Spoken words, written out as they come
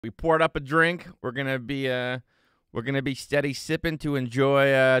We poured up a drink. We're gonna be steady sipping to enjoy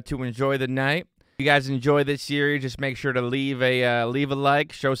the night. If you guys enjoy this series, just make sure to leave a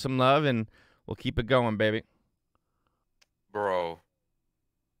like, show some love, and we'll keep it going, baby. Bro.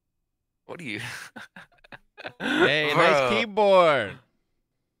 What do you... Hey, Bro. nice keyboard.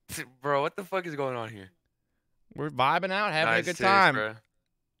 Bro, what the fuck is going on here? We're vibing out, having a good Serious, time. bro.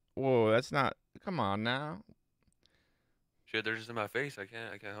 Whoa, that's not. Come on now. Shit, they're just in my face. I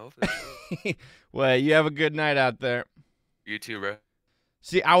can't help it. Well, you have a good night out there. You too, bro.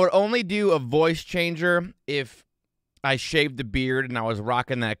 See, I would only do a voice changer if I shaved the beard and I was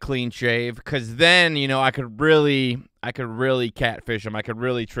rocking that clean shave, because then, you know, I could really catfish them. I could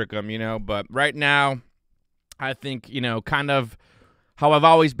really trick them, you know. But right now, I think, you know, kind of how I've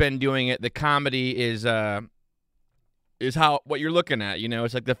always been doing it. The comedy is what you're looking at, you know.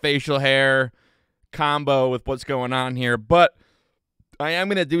 It's like the facial hair combo with what's going on here. But I am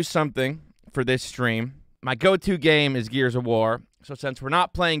going to do something for this stream. My go-to game is Gears of War. So since we're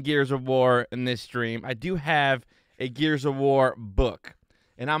not playing Gears of War in this stream, I do have a Gears of War book.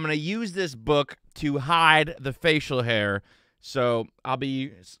 And I'm going to use this book to hide the facial hair. So I'll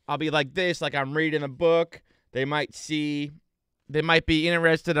be like this, like I'm reading a book. They might be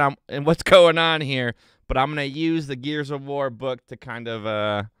interested in what's going on here, but I'm going to use the Gears of War book to kind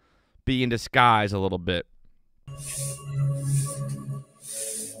of be in disguise a little bit.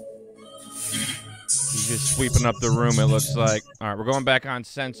 He's just sweeping up the room, it looks like. All right, we're going back on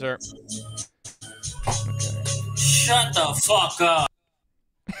censor. Okay. Shut the fuck up.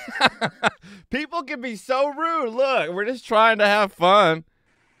 People can be so rude. Look, we're just trying to have fun.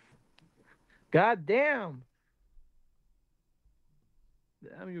 God damn.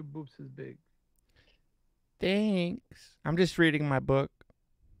 Damn, your boobs is big. Thanks. I'm just reading my book.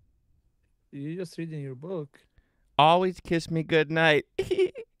 You're just reading your book. Always kiss me goodnight.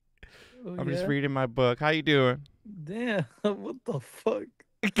 Oh, I'm just reading my book. How you doing? Damn, what the fuck?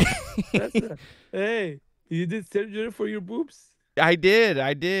 Hey, you did surgery for your boobs? I did.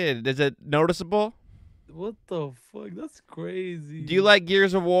 Is it noticeable? What the fuck? That's crazy. Do you like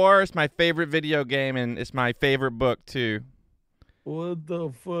Gears of War? It's my favorite video game, and it's my favorite book too. What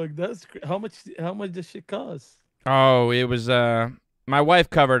the fuck? That's how much does shit cost? Oh, it was my wife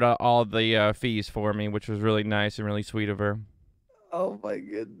covered all the fees for me, which was really nice and really sweet of her. Oh my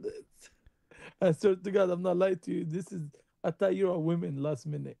goodness. I swear to God, I'm not lying to you. I thought you were a woman last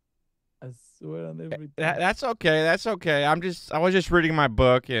minute. I swear on everything. That's okay. That's okay. I was just reading my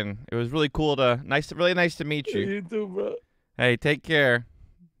book, and it was really cool really nice to meet you. You too, bro. Hey, take care.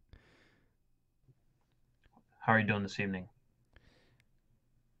 How are you doing this evening?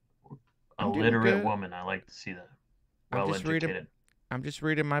 A I'm doing literate good. woman. I like to see that. Well educated. I'm just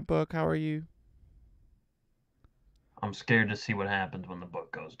reading my book. How are you? I'm scared to see what happens when the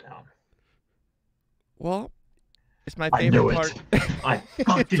book goes down. Well, it's my favorite part. I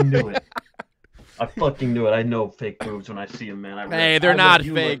fucking knew it. I fucking knew it. I know fake boobs when I see them, man. Hey, they're not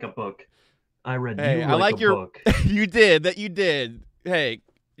you fake. Like a book. I read Hey, you I like your book. You did. Hey,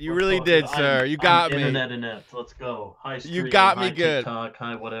 you really did, sir. You got me. Internet inept. Let's go. Hi, stream. You got me hi, good. TikTok.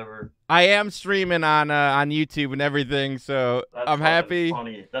 Hi, whatever. I am streaming on YouTube and everything, so I'm happy.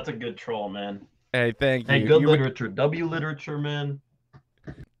 Funny. That's a good troll, man. Hey, thank you. Hey, good literature. W literature, man.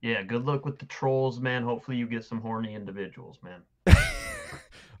 Yeah, good luck with the trolls, man. Hopefully you get some horny individuals, man.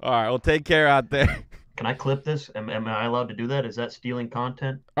 All right, well, take care out there. Can I clip this? Am I allowed to do that? Is that stealing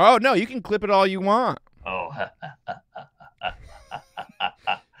content? Oh, no, you can clip it all you want. Oh,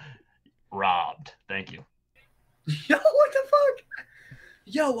 robbed. Thank you. Yo, what the fuck?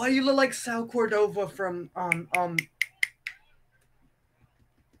 Yo, why you look like Sal Cordova from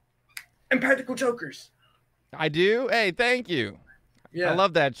Impractical Jokers? I do? Hey, thank you. Yeah. I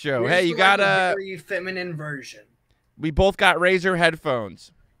love that show. Yours Hey, you is got like a very feminine version. We both got Razer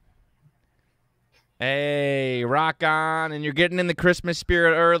headphones. Hey, rock on, and you're getting in the Christmas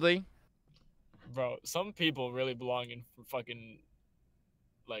spirit early. Bro, some people really belong in fucking,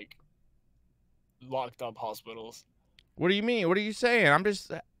 like, locked up hospitals. What do you mean? What are you saying? I'm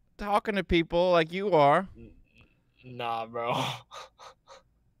just talking to people like you are. Nah, bro.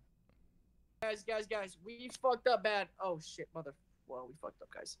 Guys, we fucked up bad. Oh, shit, well, we fucked up,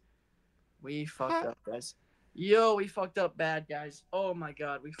 guys. We fucked up, guys. Yo, we fucked up bad, guys. Oh, my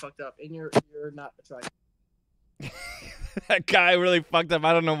God, we fucked up. And you're not trying. That guy really fucked up.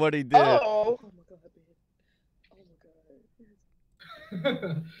 I don't know what he did. Oh my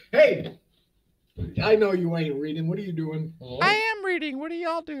God. Hey, I know you ain't reading. What are you doing? I am reading. What are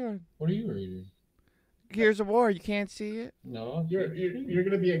y'all doing? What are you reading? Gears of War. You can't see it? No. You're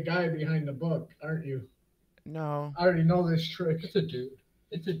gonna be a guy behind the book, aren't you? No. I already know this trick. It's a dude.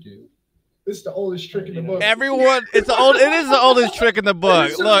 It's a dude. This is the oldest trick in the book. Everyone, it is the oldest trick in the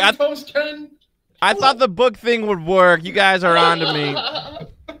book. Look, I thought the book thing would work. You guys are on to me.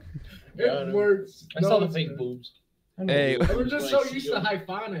 It works. I saw the fake boobs. Hey. We're just so used to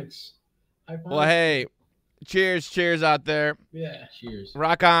hyphonics. Well, hey, cheers out there. Yeah. Cheers.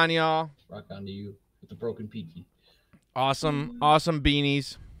 Rock on, y'all. Rock on to you with the broken peaky. Awesome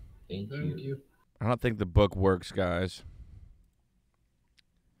beanies. Thank you. I don't think the book works, guys.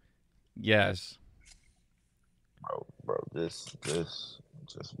 Yes. Bro, this, just,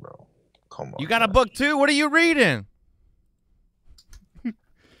 bro. Come on. You got a book too? What are you reading?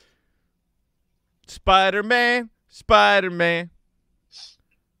 Spider-Man.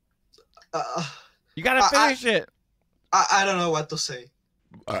 You gotta finish it. I don't know what to say.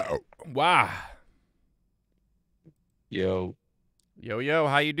 Wow. Yo,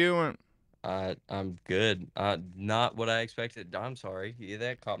 how you doing? I'm good. Not what I expected. I'm sorry. Yeah,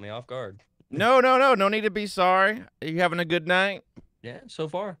 that caught me off guard. No need to be sorry. Are you having a good night? Yeah, so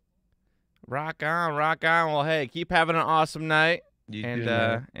far. Rock on. Well, hey, keep having an awesome night. You and too,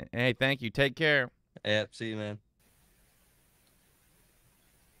 man. hey, thank you. Take care. Yeah, see you, man.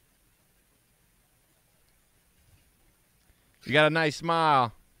 You got a nice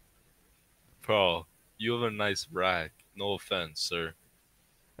smile. Bro, you have a nice rack. No offense, sir.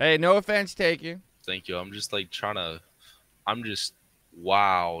 Hey, no offense taken. Thank you. I'm just like I'm just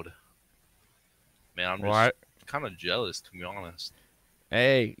wowed. Man, I'm just kind of jealous, to be honest.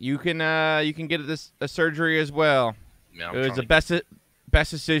 Hey, you can get a surgery as well. Man, it was the best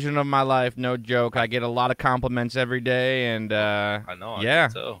decision of my life, no joke. I get a lot of compliments every day, and I know. Yeah. I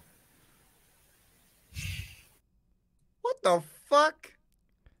can tell. What the fuck?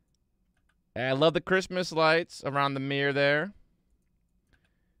 I love the Christmas lights around the mirror there.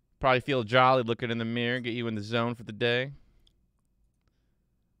 Probably feel jolly looking in the mirror, get you in the zone for the day.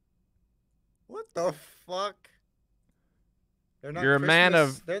 What the fuck? You're a man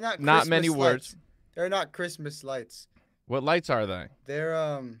of they're not Christmas many lights. words. They're not Christmas lights. What lights are they? They're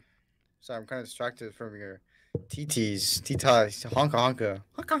sorry, I'm kind of distracted from your TTs, honka.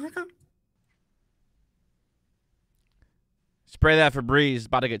 Spray that Febreze. It's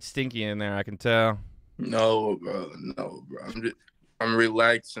about to get stinky in there, I can tell. No, bro. I'm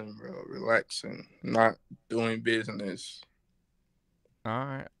relaxing, bro. Relaxing. Not doing business.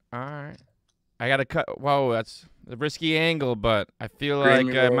 All right. I gotta cut. Whoa, that's a risky angle, but I feel Scream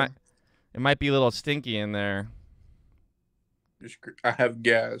like me, it might be a little stinky in there. I have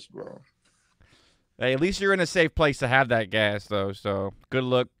gas, bro. Hey, at least you're in a safe place to have that gas, though. So good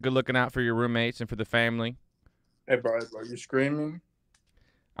looking out for your roommates and for the family. Hey, bro, you screaming?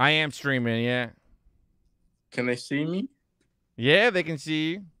 I am streaming, yeah. Can they see me? Yeah, they can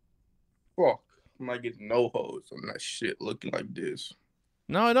see you. Fuck, I might get no hoes on that shit looking like this.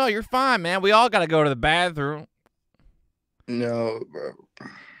 No, you're fine, man. We all gotta go to the bathroom. No, bro.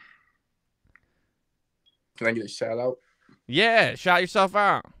 Can I get a shout out? Yeah, shout yourself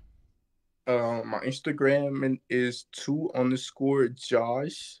out. My Instagram is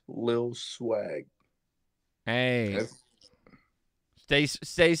 2_Josh Lil Swag. Hey, stay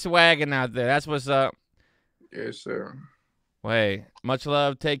swagging out there. That's what's up. Yes, sir. Well, hey, much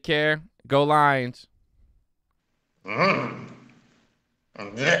love. Take care. Go Lions.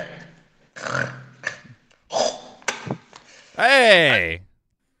 Hey.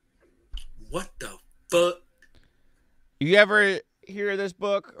 What the fuck? You ever hear this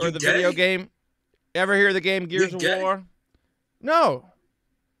book or the video game? Ever hear the game Gears of War? No.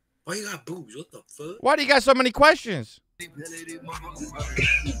 Why you got boobs? What the fuck? Why do you got so many questions?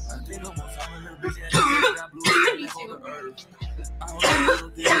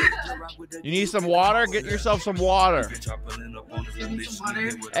 You need some water? Get yourself some water.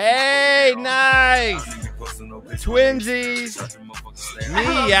 Hey, nice. Twinsies.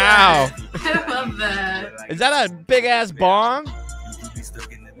 Meow. I love that. Is that a big ass bong?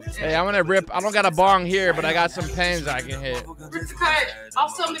 Hey, I'm gonna rip. I don't got a bong here, but I got some pens I can hit. Let's cut.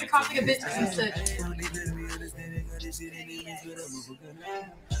 Also, I'm gonna copy a bitch instead.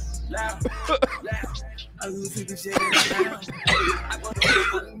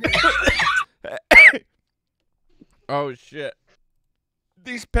 Oh shit!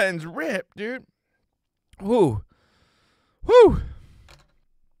 These pens rip, dude. Whoo.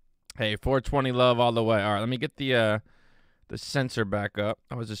 Hey, 420 love all the way. All right, let me get the sensor back up.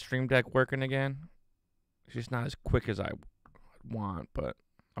 Oh, is the Stream Deck working again? It's just not as quick as I want, but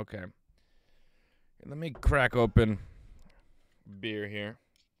okay. Let me crack open beer here.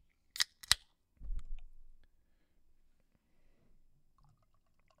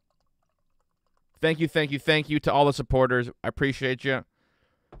 Thank you to all the supporters. I appreciate you.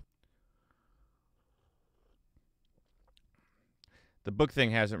 The book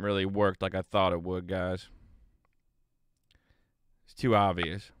thing hasn't really worked like I thought it would, guys. It's too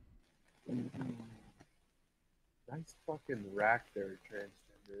obvious. Nice fucking rack there,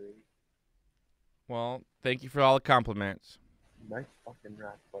 transgender. Well, thank you for all the compliments. Nice fucking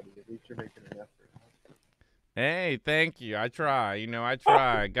rack, buddy. At least you're making an effort. Hey, thank you. I try. You know, I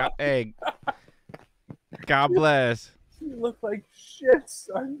try. Hey, God bless. You look like shit,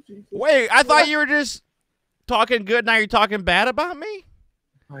 son. Jesus Wait, I thought Christ. you were just talking good. Now you're talking bad about me?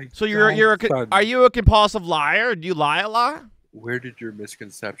 My So God, are you a compulsive liar? Do you lie a lot? Where did your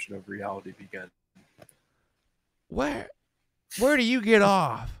misconception of reality begin? Where do you get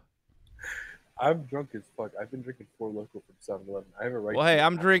off? I'm drunk as fuck. I've been drinking 4 Loco from 7-Eleven. I have a right. Well, hey,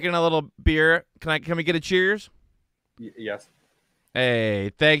 I'm drinking a little beer. Can we get a cheers? Yes.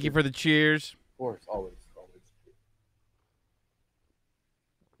 Hey, thank you for the cheers. Of course, always.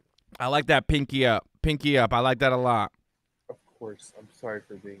 I like that pinky up. Pinky up. I like that a lot. Of course. I'm sorry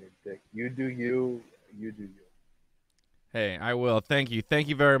for being a dick. You do you. You do you. Hey, I will. Thank you. Thank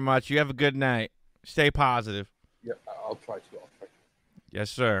you very much. You have a good night. Stay positive. Yeah, I'll try to. Yes,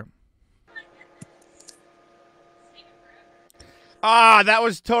 sir. Ah, that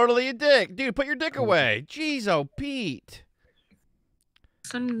was totally a dick. Dude, put your dick away. Jeez, oh, Pete.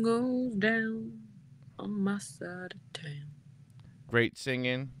 Sun goes down on my side of town. Great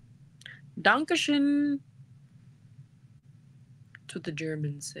singing. Dankeschön. That's what the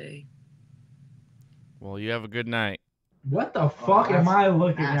Germans say. Well, you have a good night. What the fuck am I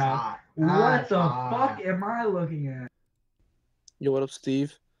looking that's at? hot. What That's the hot. fuck am I looking at? Yo, what up,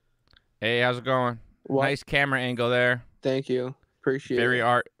 Steve? Hey, how's it going? What? Nice camera angle there. Thank you. Appreciate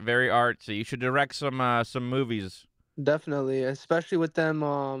it. Very artsy. You should direct some movies. Definitely, especially with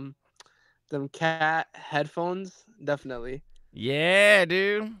them cat headphones. Definitely. Yeah,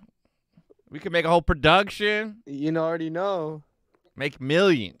 dude. We could make a whole production. You already know. Make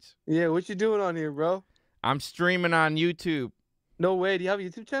millions. Yeah, what you doing on here, bro? I'm streaming on YouTube. No way. Do you have a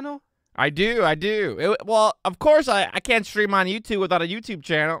YouTube channel? I do. Well, of course I can't stream on YouTube without a YouTube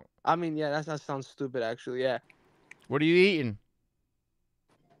channel. I mean, yeah, that sounds stupid, actually. Yeah. What are you eating?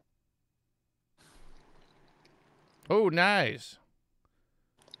 Oh, nice.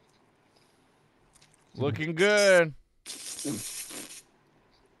 Looking good.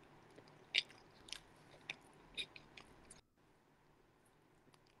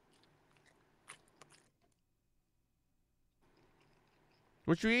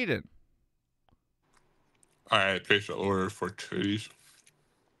 What you eating? I placed an order for chilies.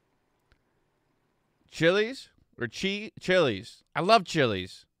 Chilies or Chilies? I love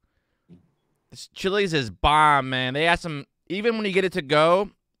Chilies. This Chilies is bomb, man. They have some. Even when you get it to go,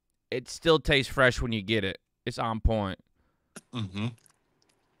 it still tastes fresh when you get it. It's on point. Mm-hmm.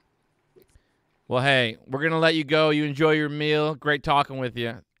 Well, hey, we're gonna let you go. You enjoy your meal. Great talking with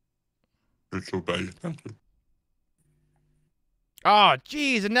you. It's so bad. Thank you. Oh,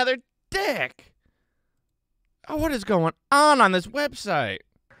 geez, another dick. Oh, what is going on this website?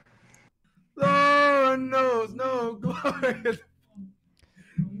 Lord knows no glory.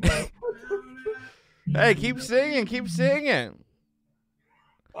 Hey, keep singing. Keep singing.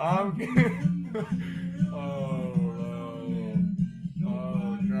 Oh no.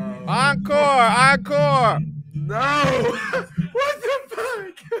 Encore. No. What the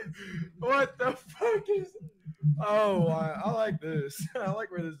fuck? What the fuck is? Oh, I like this. I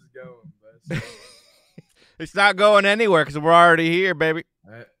like where this is going. But It's not going anywhere because we're already here, baby.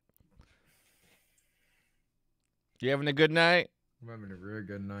 You having a good night? I'm having a real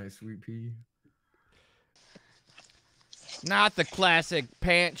good night, sweet pea. Not the classic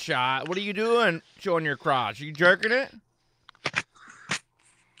pant shot. What are you doing showing your crotch? Are you jerking it?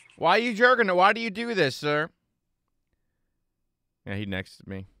 Why are you jerking it? Why do you do this, sir? Yeah, he nexted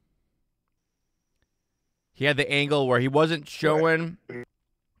me. He had the angle where he wasn't showing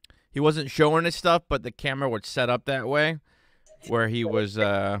his stuff, but the camera was set up that way where he was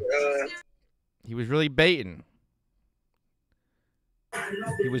really baiting.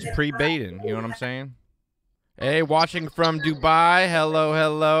 He was pre-baiting, you know what I'm saying? Hey, watching from Dubai. Hello,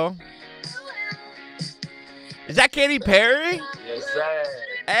 hello. Is that Katy Perry? Yes, sir.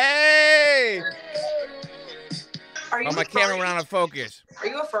 Hey! Are you Oh, my a camera furry? went out of focus. Are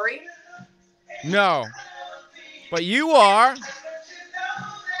you a furry? No. But you are.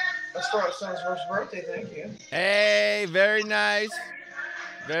 That's for our son's first birthday. Thank you. Hey, very nice.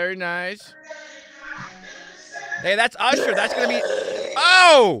 Very nice. Hey, that's Usher. That's going to be...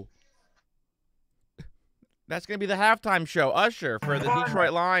 Oh! That's going to be the halftime show. Usher for the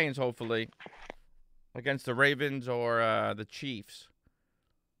Detroit Lions, hopefully. Against the Ravens or the Chiefs.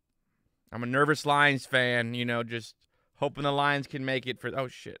 I'm a nervous Lions fan, you know, just Hoping the Lions can make it for. Oh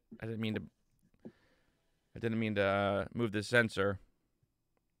shit! I didn't mean to move the sensor.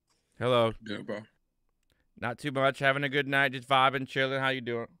 Hello. Yeah, bro. Not too much. Having a good night. Just vibing, chilling. How you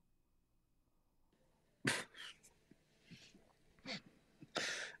doing?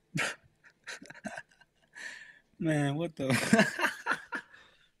 Man, what the?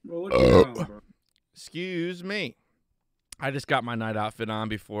 Bro, what's going on, bro? Excuse me. I just got my night outfit on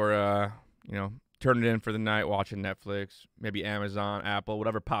before, turning it in for the night, watching Netflix, maybe Amazon, Apple,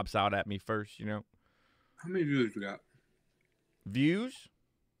 whatever pops out at me first, How many viewers we got? Views?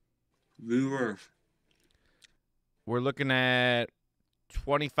 Viewers. We're looking at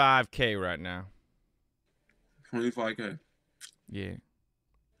 25K right now. 25K. Yeah.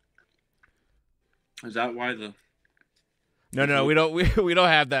 Is that why the? No, we don't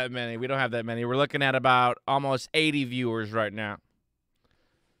have that many. We don't have that many. We're looking at about almost 80 viewers right now.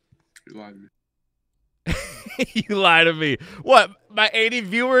 You lied to me. You lie to me. What? My 80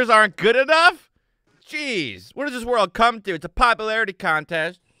 viewers aren't good enough? Jeez. What does this world come to? It's a popularity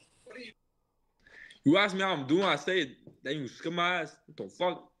contest. You asked me how I'm doing. I say, then you skip my ass. What the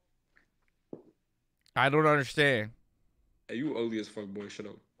fuck? I don't understand. Hey, you ugly as fuck, boy. Shut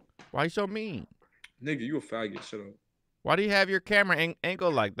up. Why you so mean? Nigga, you a faggot. Shut up. Why do you have your camera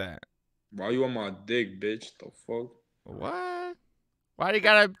angle like that? Why you on my dick, bitch? The fuck? What? Why do you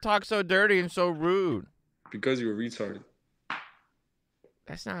gotta talk so dirty and so rude? Because you're retarded.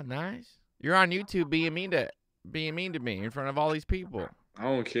 That's not nice. You're on YouTube being mean to me in front of all these people. I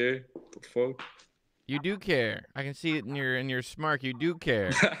don't care. The fuck? You do care. I can see it in your smirk. You do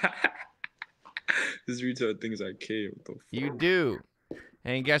care. This retard thinks I care. What the fuck? You do.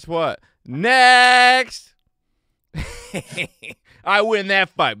 And guess what? Next! I win that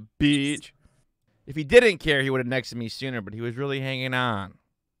fight, bitch. If he didn't care, he would have nexted me sooner, but he was really hanging on.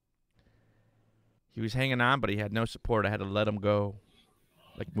 He was hanging on, but he had no support. I had to let him go.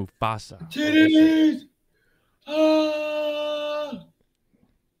 Like Mufasa. Titties! Ah!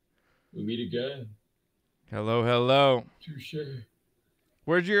 We meet again. Hello, hello. Touche.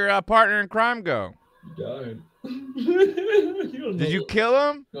 Where'd your partner in crime go? He died. Did you kill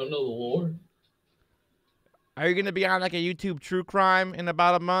him? You don't know the lore? Are you going to be on like a YouTube true crime in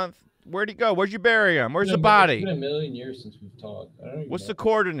about a month? Where'd he go? Where'd you bury him? Where's the body? It's been a million years since we've talked. I don't even What's know. the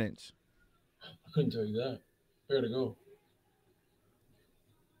coordinates? I couldn't tell you that. I gotta go.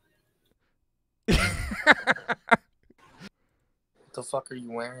 What the fuck are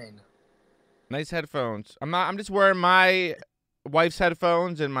you wearing? Nice headphones. I'm just wearing my wife's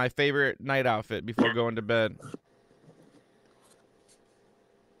headphones and my favorite night outfit before going to bed.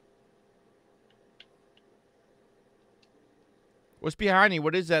 What's behind you?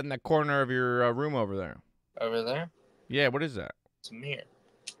 What is that in the corner of your room over there? Over there? Yeah, what is that? It's a mirror.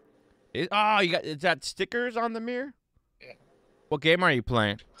 Is that stickers on the mirror? Yeah. What game are you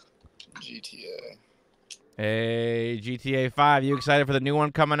playing? GTA. Hey, GTA 5. You excited for the new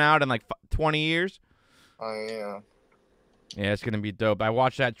one coming out in like 20 years? Oh, yeah. Yeah, it's going to be dope. I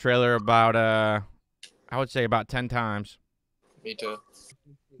watched that trailer about, I would say about 10 times. Me too.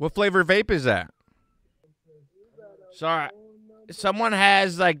 What flavor vape is that? Sorry. Someone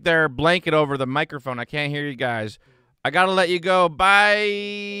has like their blanket over the microphone. I can't hear you guys. I got to let you go.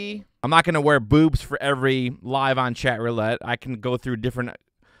 Bye. I'm not going to wear boobs for every live on chat roulette. I can go through different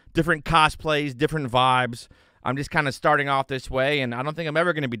cosplays, different vibes. I'm just kind of starting off this way, and I don't think I'm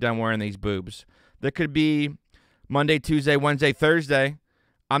ever going to be done wearing these boobs. There could be Monday, Tuesday, Wednesday, Thursday.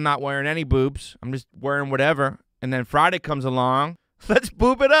 I'm not wearing any boobs. I'm just wearing whatever. And then Friday comes along. Let's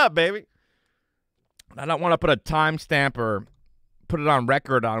boob it up, baby. I don't want to put a timestamp or put it on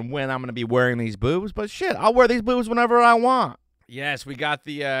record on when I'm going to be wearing these boobs, but shit, I'll wear these boobs whenever I want. Yes, we got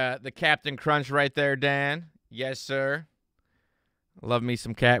the Captain Crunch right there, Dan. Yes, sir. Love me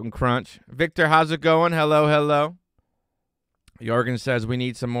some Captain Crunch. Victor, how's it going? Hello, hello. Jorgen says we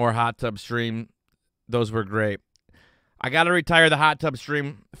need some more hot tub stream. Those were great. I got to retire the hot tub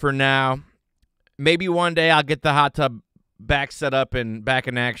stream for now. Maybe one day I'll get the hot tub back set up and back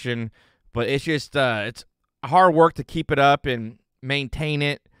in action, but it's just it's hard work to keep it up and maintain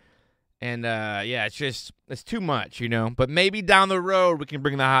it. And yeah, it's too much, you know. But maybe down the road we can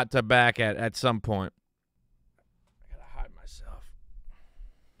bring the hot tub back at some point. I gotta hide myself.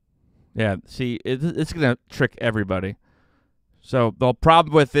 Yeah, see, it's gonna trick everybody. So the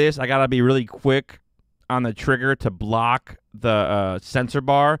problem with this, I gotta be really quick on the trigger to block the sensor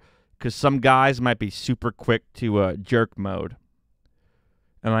bar, because some guys might be super quick to jerk mode.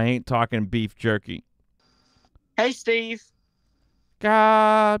 And I ain't talking beef jerky. Hey, Steve.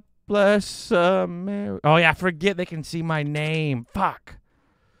 God bless America. Oh, yeah, I forget they can see my name. Fuck.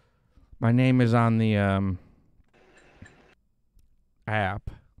 My name is on the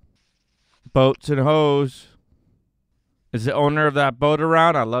app. Boats and Hoes. Is the owner of that boat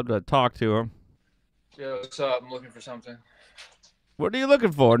around? I'd love to talk to him. Yo, what's up? I'm looking for something. What are you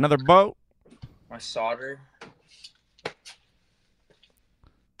looking for? Another boat? My solder.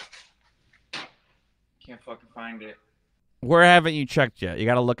 Can't fucking find it. Where haven't you checked yet? You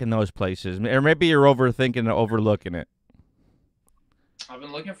got to look in those places. Or maybe you're overthinking and overlooking it. I've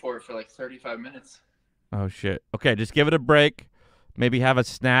been looking for it for like 35 minutes. Oh, shit. Okay, just give it a break. Maybe have a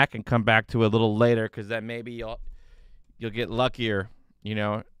snack and come back to it a little later, because then maybe you'll get luckier. You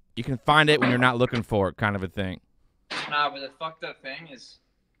know, you can find it when you're not looking for it, kind of a thing. Nah, but the fucked up thing is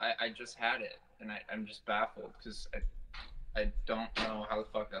I just had it, and I'm just baffled because I don't know how the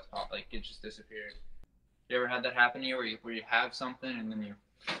fuck that's possible. Like, it just disappeared. You ever had that happen to you where you have something and then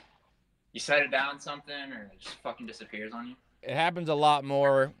you set it down something or it just fucking disappears on you? It happens a lot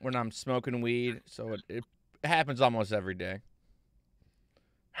more when I'm smoking weed, so it happens almost every day.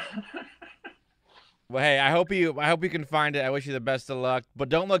 Well, hey, I hope you can find it. I wish you the best of luck, but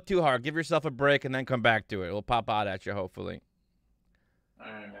don't look too hard. Give yourself a break and then come back to it. It'll pop out at you, hopefully.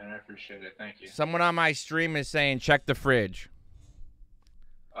 All right, man. I appreciate it. Thank you. Someone on my stream is saying check the fridge.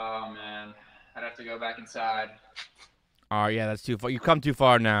 Oh man, I'd have to go back inside. Oh yeah, that's too far. You've come too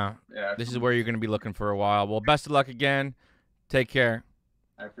far now. Yeah. This is where you're gonna be looking for a while. Well, best of luck again. Take care.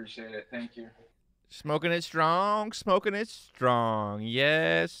 I appreciate it. Thank you. Smoking it strong. Smoking it strong.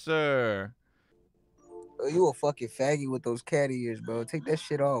 Yes, sir. Oh, you a fucking faggot with those cat ears, bro. Take that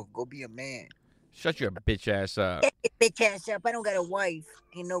shit off. Go be a man. Shut your bitch ass up. Shut your bitch ass up. I don't got a wife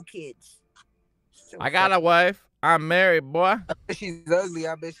and no kids. So I got a wife. I'm married, boy. I bet she's ugly.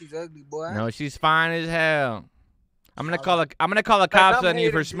 I bet she's ugly, boy. No, she's fine as hell. I'm gonna call the cops on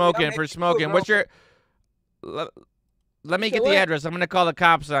you for smoking. What's your? Let me get the address. I'm gonna call the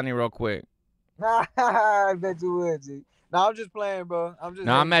cops on you real quick. I bet you would, G. No, I'm just playing, bro.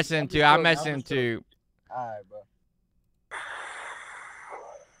 No, I'm messing too. I'm messing too. All right, bro.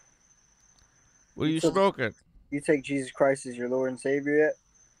 What are you smoking? You take Jesus Christ as your Lord and Savior yet?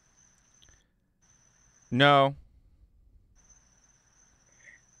 No.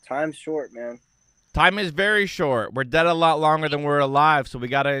 Time's short, man. Time is very short. We're dead a lot longer than we're alive, so we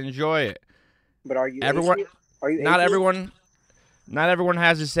gotta enjoy it. But are you everyone? atheist? Are you not atheist? Not everyone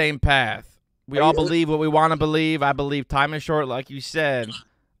has the same path. We all believe what we want to believe. I believe time is short, like you said.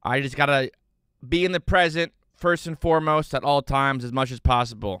 I just gotta be in the present first and foremost at all times as much as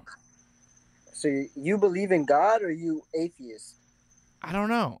possible. So you believe in God, or are you atheist? I don't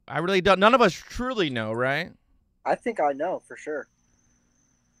know. I really don't. None of us truly know, right? I think I know for sure.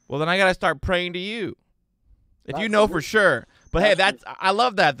 Well, then I gotta start praying to you. If Not you know for for me. sure. But hey, Not I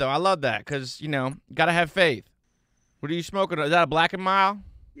love that though. I love that because gotta have faith. What are you smoking? Is that a Black and Mild?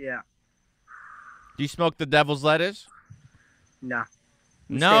 Yeah. Do you smoke the devil's lettuce? Nah.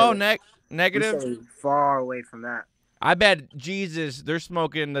 No, We negative. stay far away from that. I bet Jesus, they're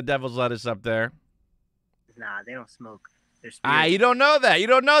smoking the devil's lettuce up there. Nah, they don't smoke. They're You don't know that. You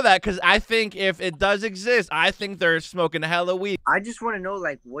don't know that because I think if it does exist, I think they're smoking hella weed. I just want to know,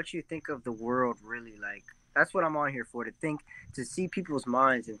 like, what you think of the world, really. Like, that's what I'm on here for, to see people's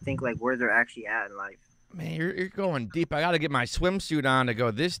minds and think, like, where they're actually at in life. Man, you're going deep. I got to get my swimsuit on to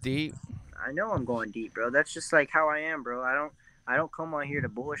go this deep. I know I'm going deep, bro. That's just, like, how I am, bro. I don't come on here to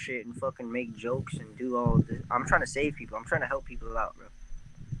bullshit and fucking make jokes and do all this. I'm trying to save people. I'm trying to help people out, bro.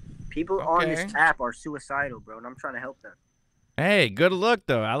 People on this app are suicidal, bro, and I'm trying to help them. Hey, good look,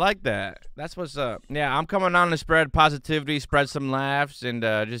 though. I like that. That's what's up. Yeah, I'm coming on to spread positivity, spread some laughs, and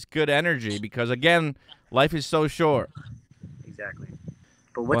just good energy because, again, life is so short. Exactly.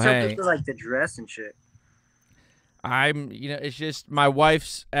 But what's up with like the dress and shit? It's just my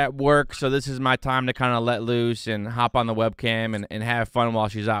wife's at work, so this is my time to kind of let loose and hop on the webcam and have fun while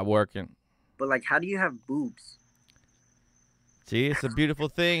she's out working. But, like, how do you have boobs? See, it's a beautiful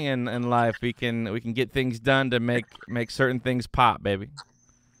thing in life. We can get things done to make certain things pop, baby.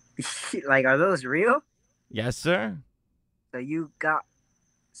 Like, are those real? Yes, sir. So you got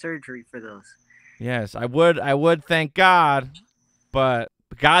surgery for those? Yes, I would thank God, but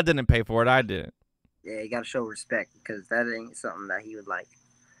God didn't pay for it. I did. Yeah, you gotta show respect because that ain't something that he would like.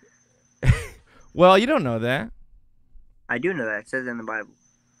 Well, you don't know that. I do know that. It says in the Bible.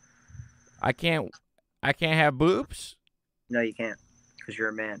 I can't have boobs? No, you can't, because you're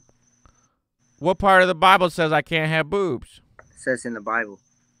a man. What part of the Bible says I can't have boobs? It says in the Bible.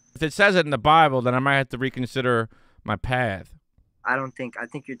 If it says it in the Bible, then I might have to reconsider my path. I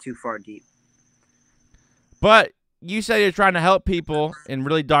think you're too far deep. But you say you're trying to help people in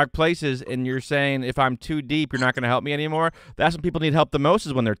really dark places, and you're saying if I'm too deep, you're not going to help me anymore. That's when people need help the most,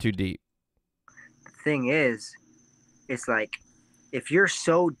 is when they're too deep. The thing is, it's like if you're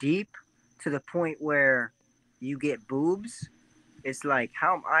so deep to the point where you get boobs, it's like,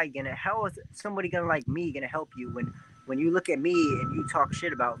 how is somebody gonna like me gonna help you when you look at me and you talk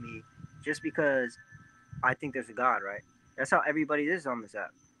shit about me just because I think there's a God, right? That's how everybody is on this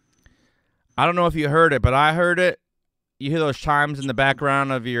app. I don't know if you heard it, but I heard it. You hear those chimes in the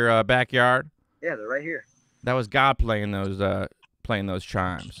background of your backyard? Yeah, they're right here. That was God playing those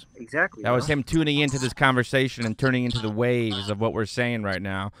chimes. Exactly. That was him tuning into this conversation and turning into the waves of what we're saying right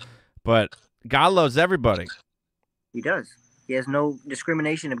now. But God loves everybody. He does. He has no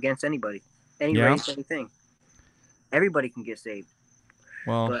discrimination against anybody, any Yeah. race, anything. Everybody can get saved.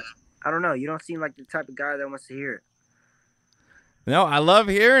 Well, But I don't know. You don't seem like the type of guy that wants to hear it. no, I love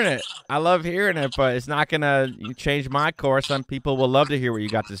hearing it. I love hearing it, but it's not going to change my course. Some people will love to hear what you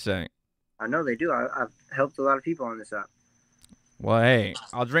got to say. I know they do. I've helped a lot of people on this app. Well, hey,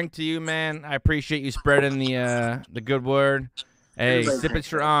 I'll drink to you, man. I appreciate you spreading the good word. Hey, Everybody sip it drinks,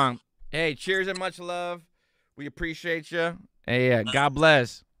 strong. Hey, cheers and much love. We appreciate you. Hey, God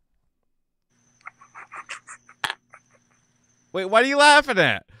bless. Wait, what are you laughing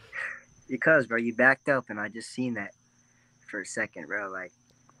at? Because, bro, you backed up and I just seen that for a second, bro. Like,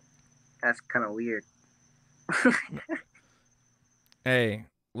 that's kind of weird. Hey,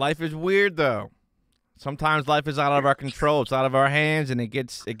 life is weird though. Sometimes life is out of our control. It's out of our hands, and it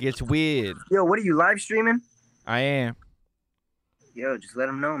gets weird. Yo, what are you live streaming? I am. Yo, just let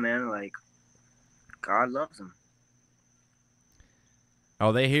them know, man. Like, God loves them.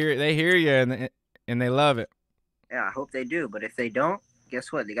 Oh, they hear you, and they love it. Yeah, I hope they do. But if they don't,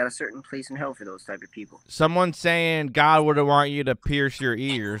 guess what? They got a certain place in hell for those type of people. Someone's saying God wouldn't want you to pierce your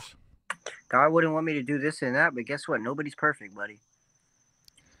ears. God wouldn't want me to do this and that, but guess what? Nobody's perfect, buddy.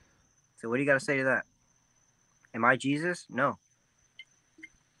 So what do you got to say to that? Am I Jesus? No.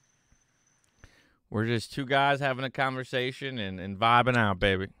 We're just two guys having a conversation and vibing out,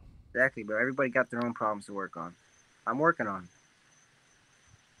 baby. Exactly, bro. Everybody got their own problems to work on. I'm working on.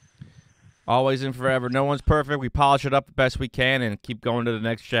 Always and forever. No one's perfect. We polish it up the best we can and keep going to the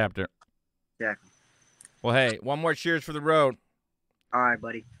next chapter. Exactly. Well, hey, one more cheers for the road. All right,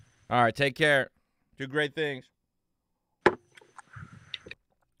 buddy. All right, take care. Do great things.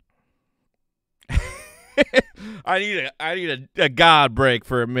 I need a God break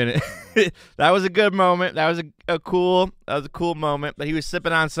for a minute. That was a good moment. That was a cool moment. But he was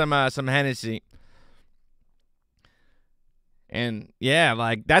sipping on some Hennessy. And yeah,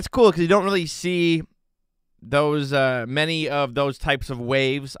 like that's cool because you don't really see those many of those types of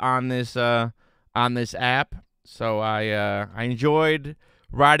waves on this app. So I enjoyed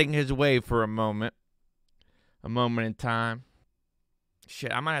riding his wave for a moment in time.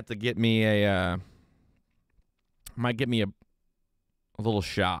 Shit, I might have to get me a little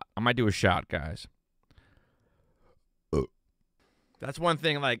shot. I might do a shot, guys. That's one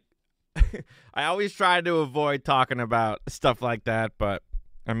thing, like, I always try to avoid talking about stuff like that, but,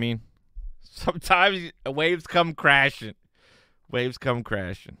 I mean, sometimes waves come crashing. Waves come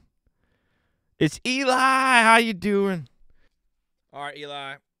crashing. It's Eli. How you doing? All right,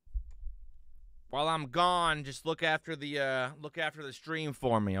 Eli. While I'm gone, just look after the stream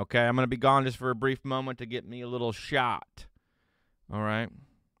for me, okay? I'm gonna be gone just for a brief moment to get me a little shot. All right.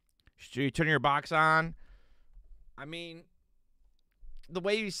 Should you turn your box on? I mean, the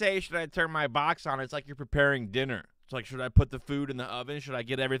way you say, should I turn my box on? It's like you're preparing dinner. It's like, should I put the food in the oven? Should I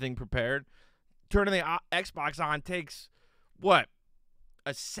get everything prepared? Turning the Xbox on takes what?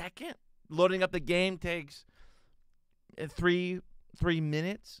 A second? Loading up the game takes 3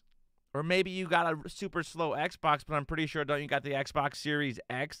 minutes. Or maybe you got a super slow Xbox, but I'm pretty sure don't you got the Xbox Series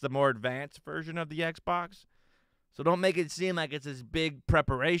X, the more advanced version of the Xbox? So don't make it seem like it's this big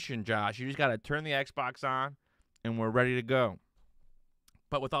preparation, Josh. You just got to turn the Xbox on, and we're ready to go.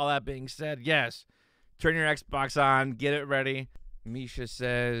 But with all that being said, yes, turn your Xbox on, get it ready. Misha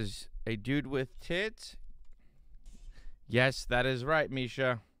says, a dude with tits? Yes, that is right,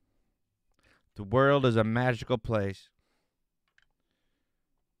 Misha. The world is a magical place.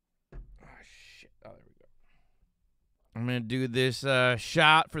 I'm going to do this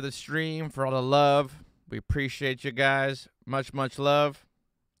shot for the stream, for all the love. We appreciate you guys. Much, much love.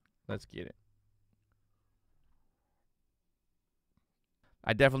 Let's get it.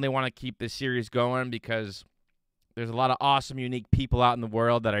 I definitely want to keep this series going because there's a lot of awesome, unique people out in the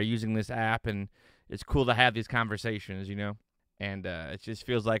world that are using this app, and it's cool to have these conversations, you know? And it just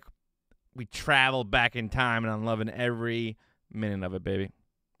feels like we travel back in time, and I'm loving every minute of it, baby.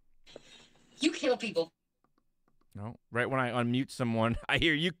 You kill people. No, right when I unmute someone, I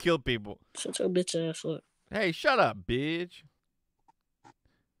hear you kill people. Shut your bitch ass up. Hey, shut up, bitch.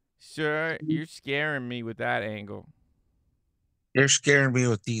 Sir, you're scaring me with that angle. You're scaring me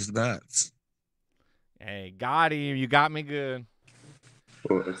with these nuts. Hey, got him. You got me good.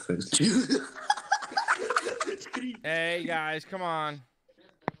 Hey, guys, come on.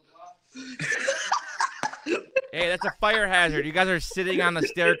 Hey, that's a fire hazard. You guys are sitting on the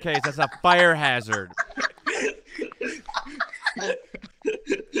staircase. That's a fire hazard.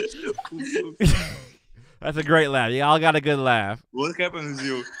 That's a great laugh. Y'all got a good laugh. What happened with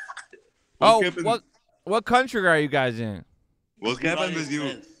you? What country are you guys in? What happened with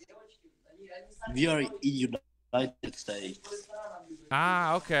you? We are in United States.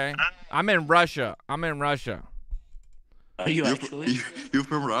 Ah, okay. I'm in Russia. Are you actually? You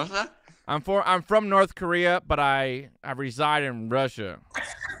from Russia? I'm from North Korea, but I reside in Russia.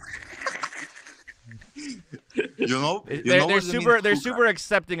 They're super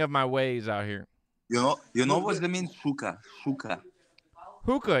accepting of my ways out here. You know what they mean? Hookah.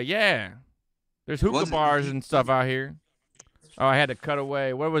 Hookah, yeah. There's hookah bars and stuff out here. Oh, I had to cut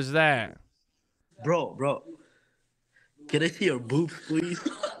away. What was that? Bro. Can I see your boobs, please?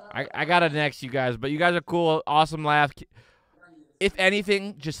 I got it next, you guys. But you guys are cool. Awesome laugh. If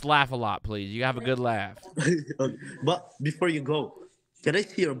anything, just laugh a lot, please. You have a good laugh. But before you go, can I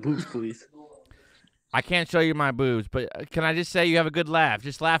see your boobs, please? I can't show you my boobs, but can I just say you have a good laugh?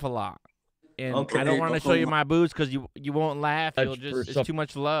 Just laugh a lot. And Okay, I don't want to show you my boobs because you won't laugh. It's too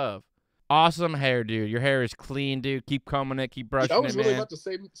much love. Awesome hair, dude. Your hair is clean, dude. Keep combing it. Keep brushing it, man. I was really about to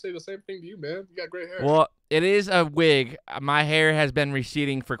say the same thing to you, man. You got great hair. Well, it is a wig. My hair has been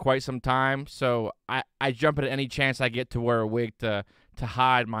receding for quite some time, so I jump at any chance I get to wear a wig to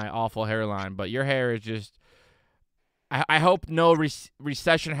hide my awful hairline. But your hair is just... I hope no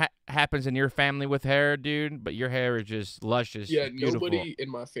recession happens in your family with hair, dude, but your hair is just luscious. Yeah, beautiful. nobody in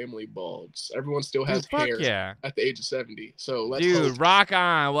my family balds. Everyone still has Dude, fuck hair yeah. at the age of 70. So let's Dude, hope. rock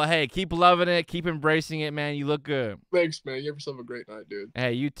on. Well, hey, keep loving it. Keep embracing it, man. You look good. Thanks, man. You have yourself a great night, dude.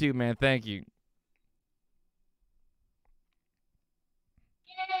 Hey, you too, man. Thank you.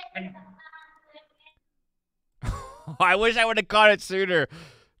 I wish I would have caught it sooner.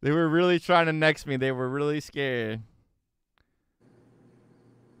 They were really trying to next me. They were really scared.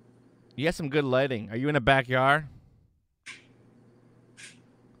 You got some good lighting. Are you in a backyard?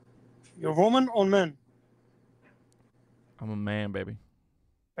 You're woman or man? I'm a man, baby.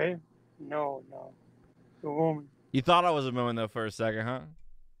 Hey? No. You're woman. You thought I was a woman, though, for a second, huh?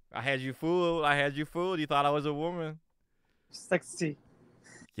 I had you fooled. You thought I was a woman. Sexy.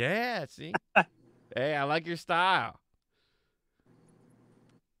 Yeah, see? Hey, I like your style.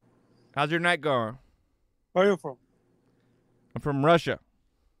 How's your night going? Where are you from? I'm from Russia.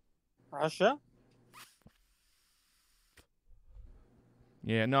 Russia?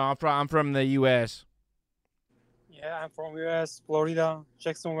 Yeah, no, I'm from the U.S. Yeah, I'm from U.S., Florida,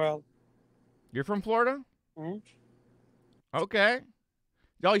 Jacksonville. You're from Florida? Mm-hmm. Okay.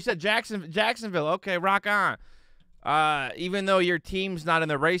 Oh, you said Jacksonville. Okay, rock on. Even though your team's not in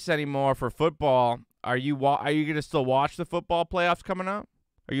the race anymore for football, are you gonna still watch the football playoffs coming up?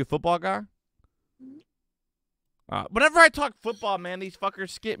 Are you a football guy? Whenever I talk football, man, these fuckers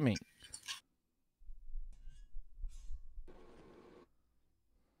skip me.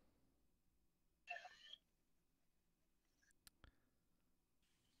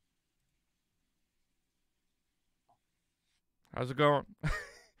 How's it going?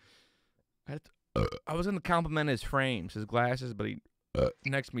 I was going to compliment his frames, his glasses, but he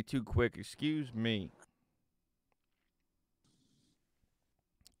next me too quick. Excuse me.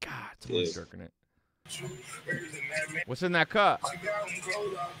 God, someone's jerking it. What's in that cup?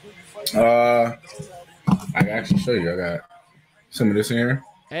 I can actually show you. I got some of this in here.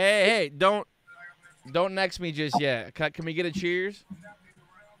 Hey, don't next me just yet. Can we get a cheers?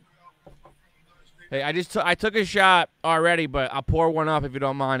 Hey, I took a shot already, but I'll pour one up if you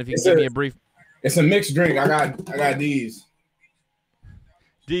don't mind. If you can give me a brief. It's a mixed drink. I got these.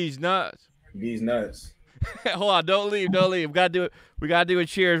 These nuts. These nuts. Hold on, don't leave. We gotta do a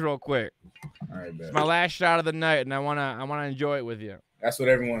cheers real quick. All right, bet. It's my last shot of the night, and I wanna enjoy it with you. That's what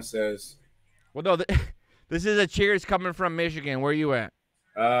everyone says. Well, no, this is a cheers coming from Michigan. Where you at?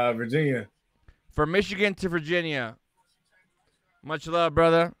 Virginia. From Michigan to Virginia. Much love,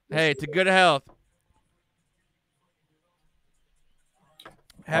 brother. Hey, to good health.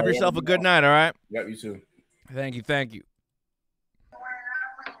 Have yourself a good night, all right? Yep, you too. Thank you.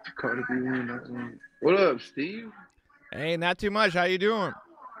 What up, Steve? Hey, not too much. How you doing?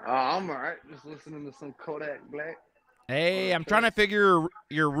 I'm alright. Just listening to some Kodak Black. Hey, I'm trying to figure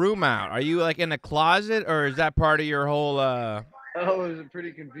your room out. Are you like in a closet, or is that part of your whole Oh, is it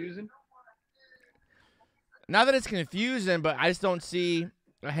pretty confusing? Not that it's confusing, but I just don't see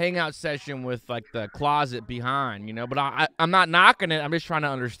a hangout session with like the closet behind, you know. But I'm not knocking it. I'm just trying to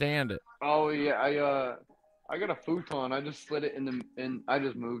understand it. Oh yeah, I got a futon. I just slid it in. I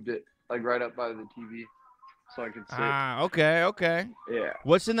just moved it like right up by the TV, so I could sit. Ah, okay, okay. Yeah.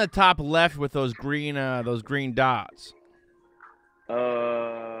 What's in the top left with those green dots?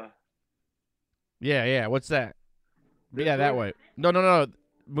 Yeah. What's that? Yeah, that way. No.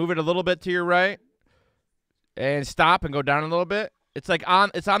 Move it a little bit to your right, and stop and go down a little bit. It's like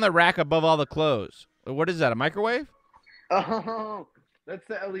it's on the rack above all the clothes. What is that? A microwave? Oh, that's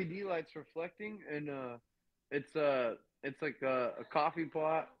the LED lights reflecting, and it's like a coffee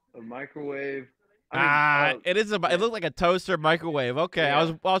pot, a microwave. It looked like a toaster microwave. Okay,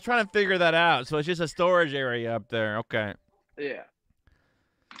 Yeah. I was trying to figure that out. So it's just a storage area up there. Okay. Yeah.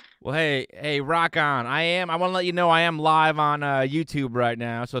 Well, hey, rock on. I want to let you know I am live on YouTube right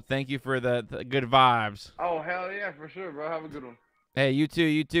now. So thank you for the good vibes. Oh hell yeah, for sure, bro. Have a good one. Hey, you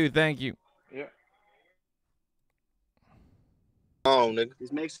too. Thank you. Yeah. Oh, nigga.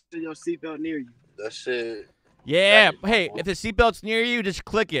 Just make sure your seatbelt near you. That shit. Yeah. Hey, if the seatbelt's near you, just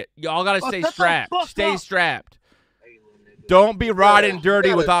click it. Y'all gotta stay strapped. Stay strapped. Don't be riding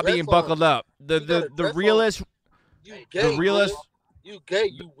dirty without being buckled up. The realest. The realest. You gay,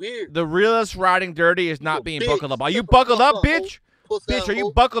 you weird. The realest riding dirty is not being buckled up. Are you buckled up, bitch? Bitch, are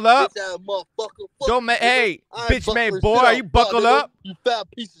you buckled up? Don't make. Hey, bitch made boy, are you buckled up? You fat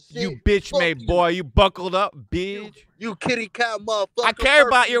piece of shit. You bitch made boy, are you buckled up, bitch? You kitty cat motherfucker. I care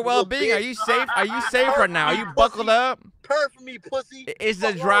about your well-being. Are you safe? Are you safe right now? Are you buckled up? Purr for me, pussy. Is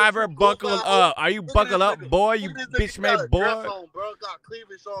the driver buckled up? Are you buckled up, boy? You bitch made boy.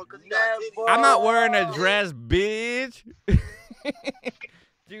 I'm not wearing a dress, bitch.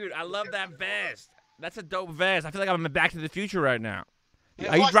 Dude, I love that vest. That's a dope vest. I feel like I'm in Back to the Future right now.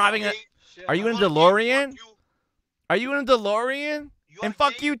 Are you driving a? Are you in a DeLorean? Are you in a DeLorean? And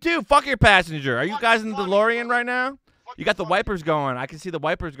fuck you too. Fuck your passenger. Are you guys in the DeLorean right now? You got the wipers going. I can see the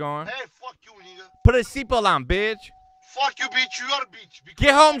wipers going. Hey, fuck you, nigga. Put a seatbelt on, bitch. Fuck you, bitch. You got a bitch.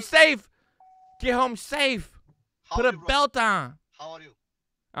 Get home safe. Get home safe. Put a belt on. How are you?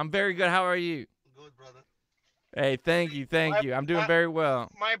 I'm very good. How are you? Good, brother. Hey, thank you. I'm doing very well.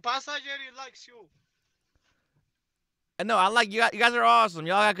 My passenger likes you. And no, I like you. You guys are awesome.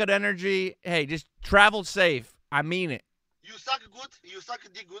 Y'all got good energy. Hey, just travel safe. I mean it. You suck good. You suck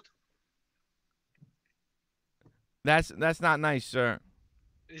dick good. That's not nice, sir.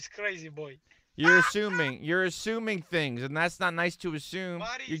 It's crazy, boy. You're assuming things, and that's not nice to assume.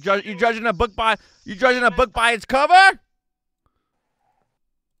 You're judging a book by its cover.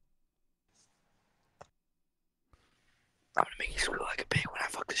 I'm gonna make you squeal like a pig when I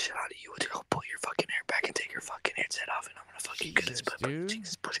fuck the shit out of you. I'll pull your fucking hair back and take your fucking headset off, and I'm gonna fucking get this butt.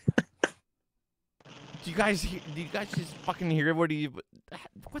 Jesus, pussy. Do you guys just fucking hear what the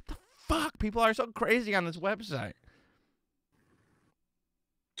fuck? People are so crazy on this website.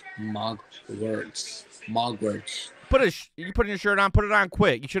 Mogwarts. You putting your shirt on? Put it on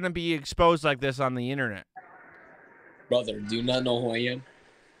quick. You shouldn't be exposed like this on the internet. Brother, do you not know who I am?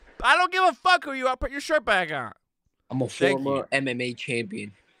 I don't give a fuck who you are. Put your shirt back on. I'm a former MMA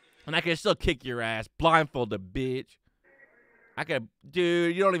champion. And I can still kick your ass, blindfolded, bitch.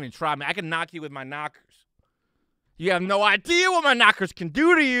 Dude, you don't even try me. I can knock you with my knockers. You have no idea what my knockers can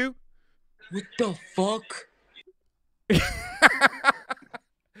do to you. What the fuck?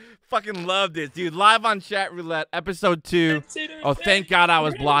 Fucking love this, dude. Live on Chat Roulette, episode 2. Oh, thank God I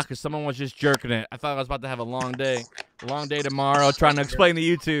was blocked because someone was just jerking it. I thought I was about to have a long day. A long day tomorrow trying to explain to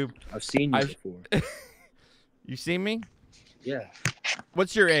YouTube. I've seen you before. You seen me? Yeah.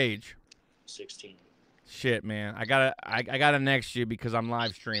 What's your age? 16. Shit, man. I gotta next you because I'm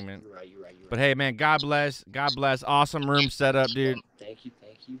live streaming. You're right. But hey, man, God bless. God bless. Awesome room setup, dude. Thank you.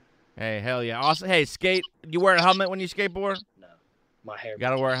 Hey, hell yeah. Awesome. Hey, skate. You wear a helmet when you skateboard? No. My hair. You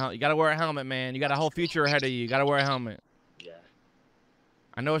gotta wear a helmet, man. You got a whole future ahead of you. You gotta wear a helmet. Yeah.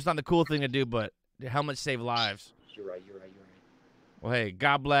 I know it's not the cool thing to do, but the helmets save lives. You're right. Well, hey,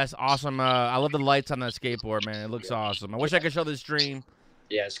 God bless. Awesome. I love the lights on that skateboard, man. It looks awesome. I wish I could show this stream.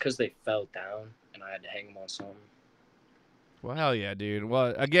 Yeah, it's because they fell down, and I had to hang them on something. Well, hell yeah, dude.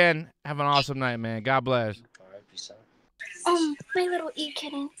 Well, again, have an awesome night, man. God bless. All right, peace out. My little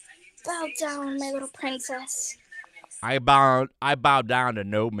e-kitten. Bow down, my little princess. I bow down to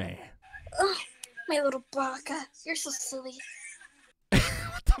no man. Oh, my little baka. You're so silly.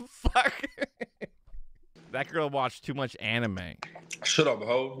 What the fuck? That girl watched too much anime. Shut up,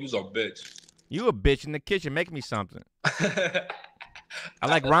 ho. You's a bitch. You a bitch in the kitchen. Make me something. I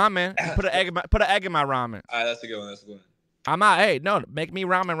like ramen. Put an egg in my ramen. All right, that's a good one. I'm out. Hey, no, make me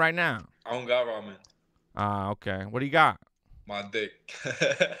ramen right now. I don't got ramen. Okay. What do you got? My dick.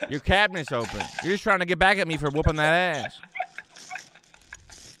 Your cabinet's open. You're just trying to get back at me for whooping that ass.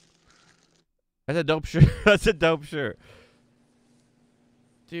 That's a dope shirt. That's a dope shirt.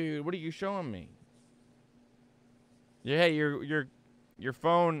 Dude, what are you showing me? Yeah, your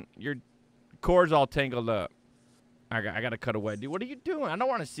phone, your cord's all tangled up. I got to cut away. Dude, what are you doing? I don't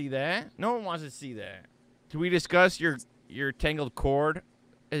want to see that. No one wants to see that. Can we discuss your tangled cord?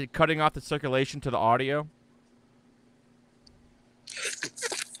 Is it cutting off the circulation to the audio?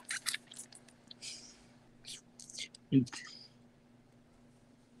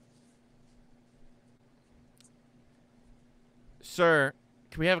 Sir,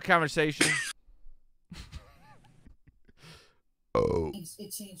 can we have a conversation? Oh.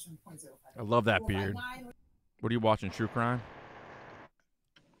 I love that beard. What are you watching, True Crime?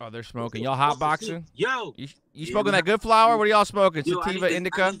 Oh, they're smoking. Y'all hotboxing? Yo! You smoking that good flower? What are y'all smoking? Yo, Sativa,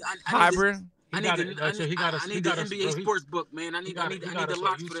 indica, hybrid? I need the NBA sports book, man. I need the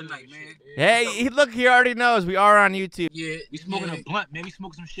locks for the night, man. Hey, look, he already knows. We are on YouTube. Yeah, we smoking a blunt, man. We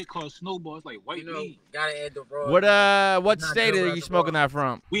smoking some shit called Snowball. It's like white meat. Gotta add the raw. What state are you smoking that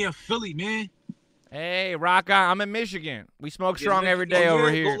from? We in Philly, man. Hey, rock on. I'm in Michigan. We smoke strong every day over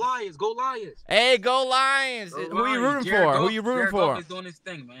here. Go Lions, go Lions. Hey, go Lions. Who are you rooting for? Who you rooting for? Is doing his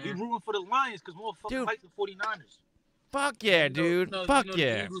thing, man. We rooting for the Lions because motherfuckers like the 49ers. Fuck yeah, dude. Fuck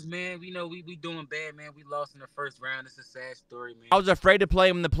yeah. The Eagles, man, we know we doing bad, man. We lost in the first round. It's a sad story, man. I was afraid to play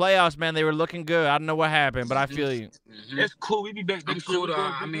them in the playoffs, man. They were looking good. I don't know what happened, but I feel you. That's cool. We be back. I'm cool.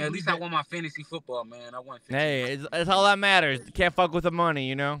 I mean, at least I won my fantasy football, man. I won. Hey, it's all that matters. You can't fuck with the money,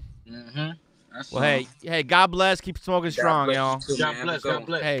 you know? Well, hey, God bless. Keep smoking strong, y'all. God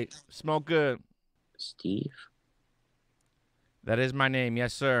bless. Hey, smoke good. Steve? That is my name.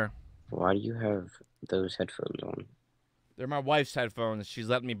 Yes, sir. Why do you have those headphones on? They're my wife's headphones. She's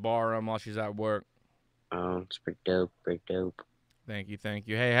letting me borrow them while she's at work. Oh, it's pretty dope. Pretty dope. Thank you. Thank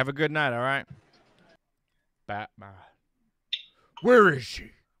you. Hey, have a good night, all right? Batman. Where is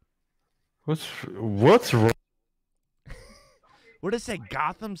she? What's wrong? What did it say?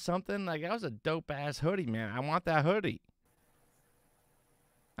 Gotham something? Like, that was a dope-ass hoodie, man. I want that hoodie.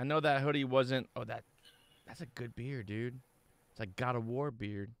 I know that hoodie wasn't... Oh, that's a good beard, dude. It's like God of War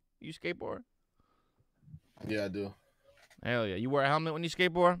beard. You skateboard? Yeah, I do. Hell yeah. You wear a helmet when you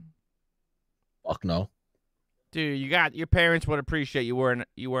skateboard? Fuck no. Dude, your parents would appreciate you wearing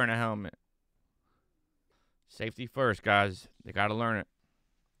a helmet. Safety first, guys. They gotta learn it.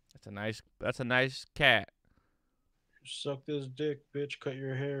 That's a nice cat. Suck this dick, bitch. Cut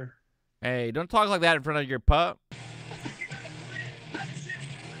your hair. Hey, don't talk like that in front of your pup.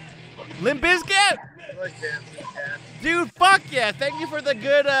 Limp Bizkit? Dude, fuck yeah. Thank you for the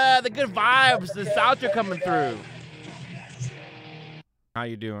good vibes. The soundtrack coming through. How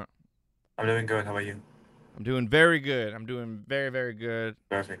you doing? I'm doing good. How about you? I'm doing very good. I'm doing very, very good.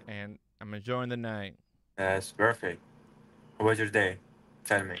 Perfect. And I'm enjoying the night. That's perfect. How was your day?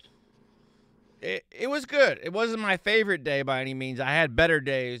 Tell me. It was good. It wasn't my favorite day by any means. I had better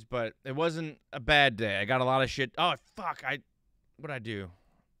days, but it wasn't a bad day. I got a lot of shit. Oh, fuck. What'd I do?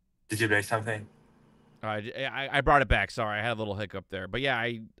 Did you break something? I brought it back. Sorry, I had a little hiccup there. But yeah,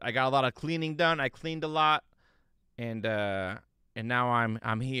 I got a lot of cleaning done. I cleaned a lot, and now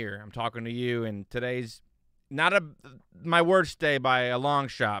I'm here. I'm talking to you, and today's not my worst day by a long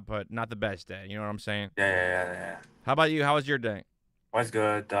shot, but not the best day. You know what I'm saying? Yeah. How about you? How was your day? Was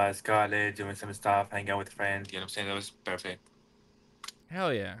good. It's college, doing some stuff, hanging out with friends. You know what I'm saying? That was perfect.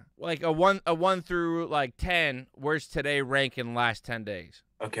 Hell yeah. Like a one through like 10, where's today rank in the last 10 days?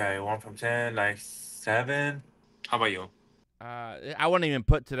 Okay, 1 from 10, like 7. How about you? I wouldn't even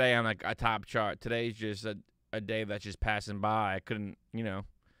put today on like a top chart. Today's just a day that's just passing by. I couldn't,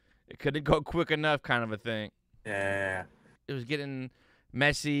 it couldn't go quick enough kind of a thing. Yeah. It was getting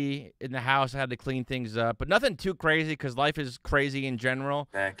messy in the house. I had to clean things up, but nothing too crazy because life is crazy in general.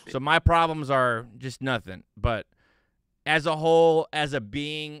 Exactly. So my problems are just nothing. But as a whole, as a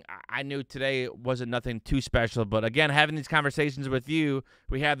being, I knew today wasn't nothing too special. But again, having these conversations with you,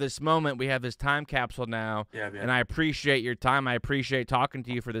 we have this moment, we have this time capsule now. Yeah. And I appreciate your time. I appreciate talking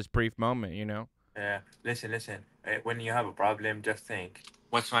to you for this brief moment, Yeah. Listen. When you have a problem, just think,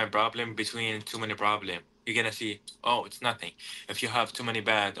 what's my problem between too many problems? You're going to see, oh, it's nothing. If you have too many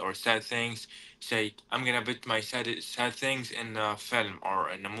bad or sad things, say, I'm going to put my sad things in a film or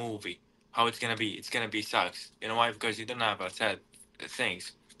in a movie. How it's going to be? It's going to be sucks. You know why? Because you don't have sad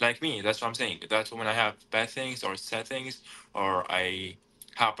things. Like me, that's what I'm saying. That's when I have bad things or sad things or I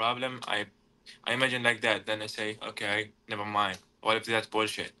have a problem, I imagine like that. Then I say, okay, never mind. What if that's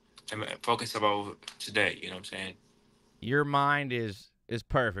bullshit? I'm focused about today, you know what I'm saying? Your mind is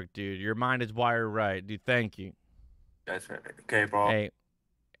perfect, dude. Your mind is wired right. Dude, thank you. That's right. Okay, bro. Hey,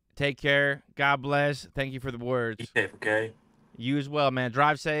 take care. God bless. Thank you for the words. Be safe, okay? You as well, man.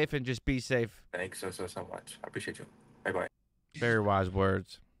 Drive safe and just be safe. Thanks so much. I appreciate you. Bye-bye. Very wise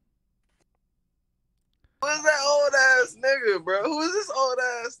words. Who is that old ass nigga, bro? Who is this old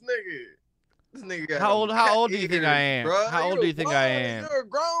ass nigga? This nigga got How old do you think I am? Bro. How old do you think I am? You're a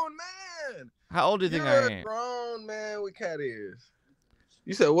grown man. How old do you think I You're am? a grown man with cat ears.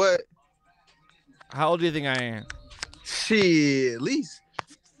 You said what? How old do you think I am? Shit, at least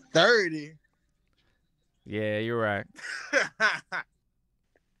 30. Yeah, you're right.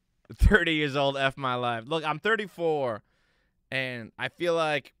 30 years old, F my life. Look, I'm 34, and I feel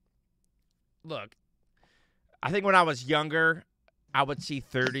like, look, I think when I was younger, I would see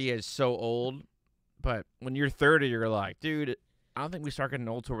 30 as so old, but when you're 30, you're like, dude, I don't think we start getting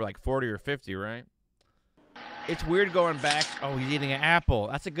old till we're like 40 or 50, right? It's weird going back. Oh, he's eating an apple.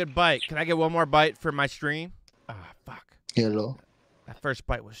 That's a good bite. Can I get one more bite for my stream? Ah, fuck. Hello. That first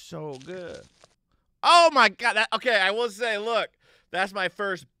bite was so good. Oh, my God. Okay, I will say, look, that's my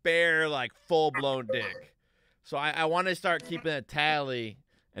first bare, like, full-blown dick. So I want to start keeping a tally,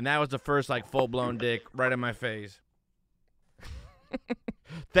 and that was the first, like, full-blown dick right in my face.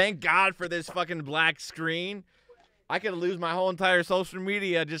 Thank God for this fucking black screen. I could lose my whole entire social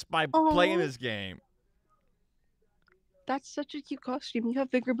media just by playing this game. That's such a cute costume. You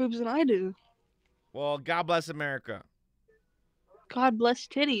have bigger boobs than I do. Well, God bless America. God bless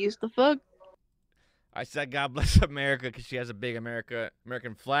titties. The fuck? I said God bless America because she has a big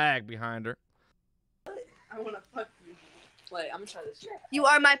American flag behind her. I want to fuck you. Wait, I'm gonna try this. You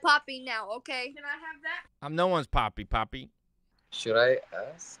are my poppy now, okay? Can I have that? I'm no one's poppy. Should I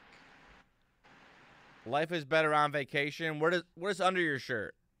ask? Life is better on vacation. What is under your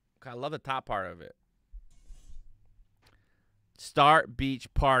shirt? I love the top part of it. Start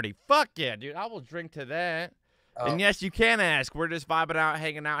beach party. Fuck yeah, dude. I will drink to that. And yes, you can ask. We're just vibing out,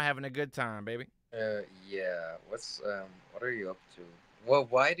 hanging out, having a good time, baby. Yeah. What are you up to? Well,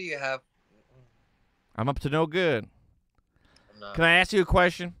 why do you have? I'm up to no good. No. Can I ask you a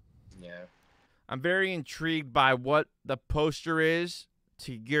question? Yeah. I'm very intrigued by what the poster is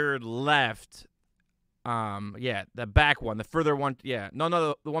to your left. Yeah, the back one, the further one. Yeah,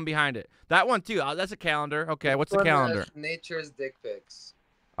 no, the one behind it. That one too. That's a calendar. Okay, what's the calendar? Nature's dick pics.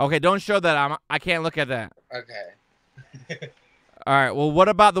 Okay, don't show that. I can't look at that. Okay. All right. Well, what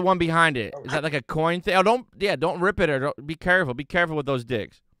about the one behind it? Is that like a coin thing? Oh, don't rip it or be careful. Be careful with those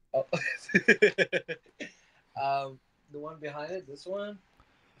dicks. Oh. The one behind it. This one.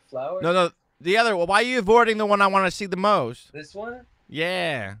 Flower. No, the other. Well, why are you avoiding the one I want to see the most? This one.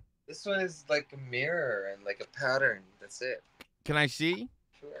 Yeah. This one is like a mirror and like a pattern. That's it. Can I see?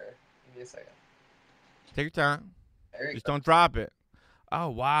 Sure. Give me a second. Take your time. There you Just go. don't drop it. Oh,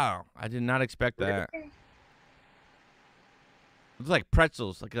 wow. I did not expect that. It's like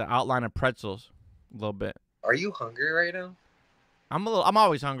pretzels, like an outline of pretzels a little bit. Are you hungry right now? I'm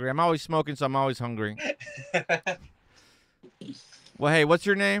always hungry. I'm always smoking, so I'm always hungry. Well, hey, what's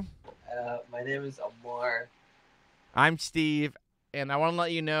your name? My name is Amar. I'm Steve, and I want to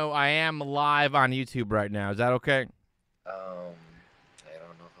let you know I am live on YouTube right now. Is that okay? I don't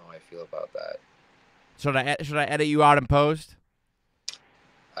know how I feel about that. Should I edit you out in post?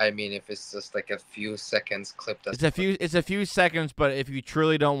 I mean, if it's just like a few seconds clip, that's It's a few seconds, but if you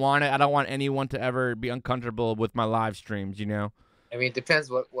truly don't want it, I don't want anyone to ever be uncomfortable with my live streams, you know? I mean, it depends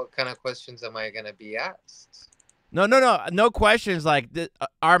what kind of questions am I gonna be asked. No questions. Like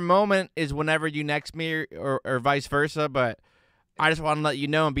our moment is whenever you next me or vice versa. But I just want to let you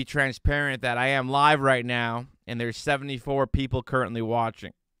know and be transparent that I am live right now, and there's 74 people currently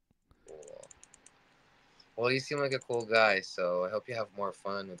watching. Cool. Well, you seem like a cool guy, so I hope you have more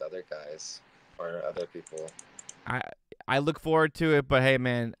fun with other guys or other people. I look forward to it, but hey,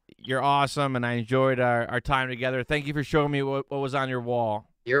 man, you're awesome, and I enjoyed our time together. Thank you for showing me what was on your wall.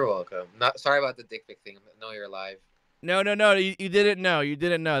 You're welcome. Sorry about the dick pic thing. No, you're live. No. You didn't know. You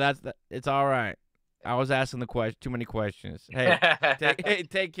didn't know. It's all right. I was asking too many questions. Hey,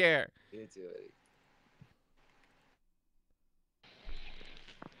 take care. You too, Eddie.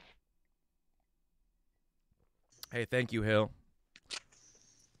 Hey, thank you, Hill.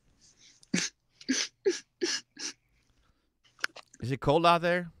 Is it cold out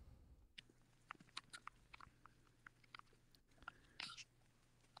there?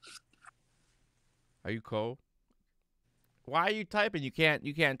 Are you cold? Why are you typing? You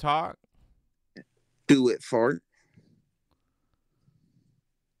can't talk? Do it, fart.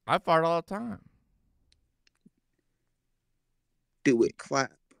 I fart all the time. Do it,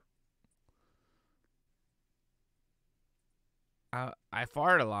 clap. I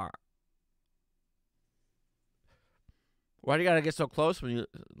fart a lot. Why do you gotta get so close when you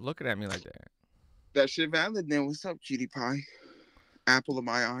looking at me like that? That shit valid then. What's up, cutie pie? Apple of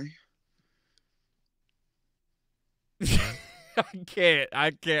my eye.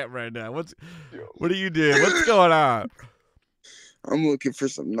 I can't right now. What are you doing? What's going on? I'm looking for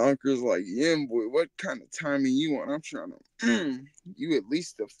some knockers like Yim, boy. What kind of timing you want? I'm trying to. You at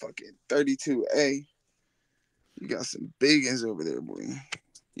least a fucking 32A. You got some big ones over there, boy.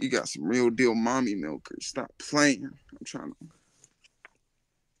 You got some real deal mommy milkers. Stop playing. I'm trying to.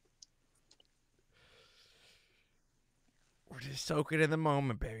 We're just soaking in the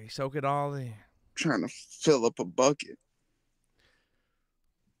moment, baby. Soak it all in. Trying to fill up a bucket.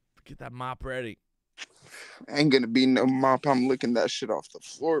 Get that mop ready. Ain't gonna be no mop. I'm licking that shit off the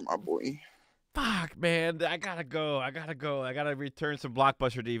floor, my boy. Fuck, man. I gotta go. I gotta return some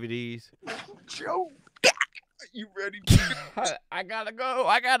Blockbuster DVDs. Joe, you ready? I gotta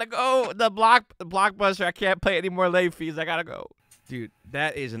go. The Blockbuster. I can't pay any more late fees. I gotta go. Dude,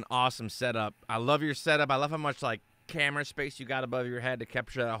 that is an awesome setup. I love your setup. I love how much like camera space you got above your head to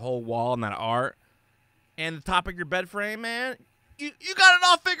capture that whole wall and that art. And the top of your bed frame, man. You got it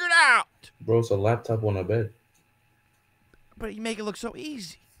all figured out. Bro, it's a laptop on a bed. But you make it look so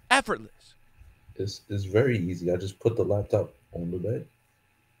easy. Effortless. It's very easy. I just put the laptop on the bed.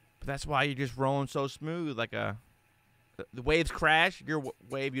 But that's why you're just rolling so smooth. Like the waves crash. Your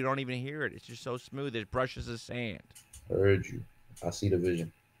wave, you don't even hear it. It's just so smooth. It brushes the sand. I heard you. I see the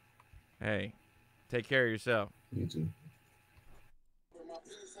vision. Hey, take care of yourself. You too.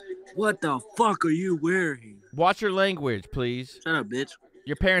 What the fuck are you wearing? Watch your language, please. Shut up, bitch.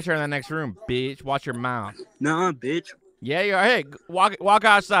 Your parents are in the next room, bitch. Watch your mouth. Nah, bitch. Yeah, you are. Hey, walk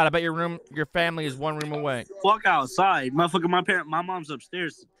outside. I bet your family is one room away. Walk outside. Motherfucker, my mom's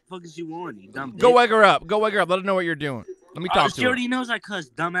upstairs. The fuck is you on, you dumb bitch? Go wake her up. Let her know what you're doing. Let me talk to her. She already knows I cuss,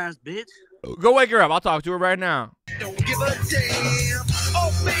 dumbass bitch. Go wake her up. I'll talk to her right now. Don't give a damn.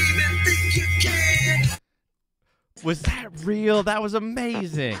 Oh, baby, think you can. Was that real? That was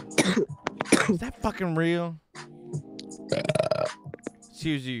amazing. Is that fucking real?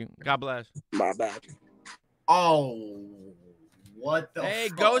 Excuse you. God bless. My bad. Oh, what the Hey,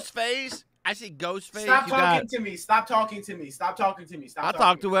 fuck? Ghostface. I see Ghostface. Stop talking to me. Stop talking to me. Stop talking to me. I'll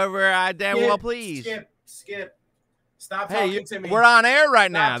talk to whoever I damn well please. Skip. Stop talking to me. We're on air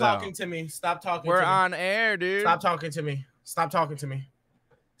right now, Stop though. talking to me. Stop talking We're to me. on air, dude. Stop talking to me. Stop talking to me.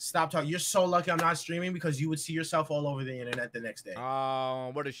 Stop talking. You're so lucky I'm not streaming because you would see yourself all over the internet the next day. Oh,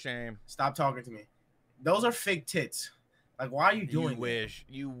 what a shame. Stop talking to me. Those are fake tits. Like, why are you doing that?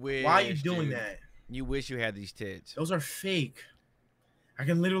 You wish. Why are you doing that? You wish you had these tits. Those are fake. I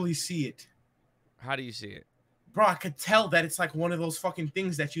can literally see it. How do you see it? Bro, I could tell that it's like one of those fucking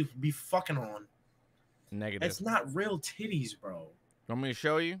things that you'd be fucking on. Negative. It's not real titties, bro. Want me to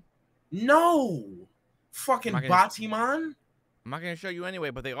show you? No. Fucking I'm not Batiman. I'm not gonna show you anyway,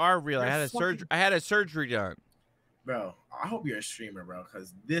 but they are real. I They're had a surgery. I had a surgery done. Bro, I hope you're a streamer, bro,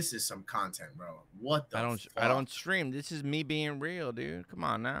 because this is some content, bro. What the I don't stream. This is me being real, dude. Come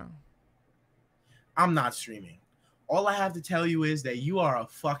on now. I'm not streaming. All I have to tell you is that you are a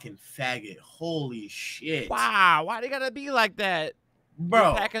fucking faggot. Holy shit. Wow, why do you gotta be like that?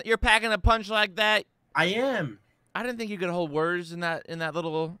 Bro. You're packing a punch like that. I am. I didn't think you could hold words in that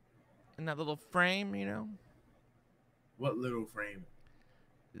little frame, you know? What little frame?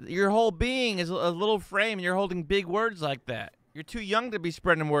 Your whole being is a little frame, and you're holding big words like that. You're too young to be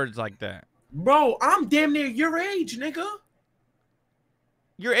spreading words like that. Bro, I'm damn near your age, nigga.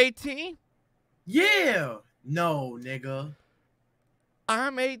 You're 18? Yeah. No, nigga.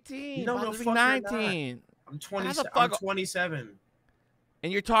 I'm 18. No, About to be fuck, 19. I'm 20. How the I'm fuck- 27.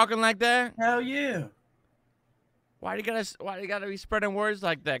 And you're talking like that? Hell yeah. Why do you gotta be spreading words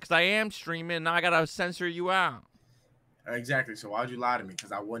like that? Because I am streaming, and now I gotta censor you out. Exactly. So why'd you lie to me?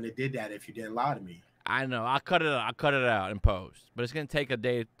 Because I wouldn't have did that if you didn't lie to me. I know. I'll cut it out in post. But it's gonna take a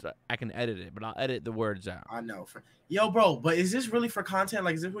day. I can edit it, but I'll edit the words out. I know. Yo, bro, but is this really for content?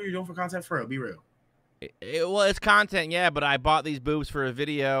 Like, is this what you're doing for content? For real? Be real. Well, it's content, yeah, but I bought these boobs for a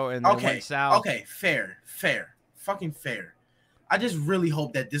video, and they went south. Okay, fair. Fucking fair. I just really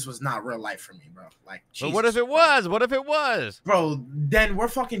hope that this was not real life for me, bro. Like, but what if it was? What if it was? Bro, then we're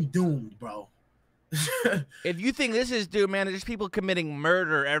fucking doomed, bro. If you think this is doom, man, there's people committing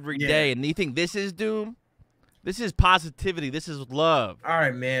murder every day, and you think this is doom? This is positivity. This is love. All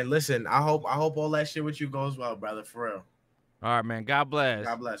right, man. Listen, I hope all that shit with you goes well, brother. For real. All right, man. God bless.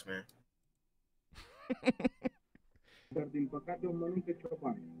 God bless, man.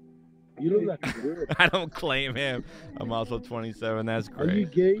 You look like a girl. I don't claim him. I'm also 27. That's great. Are you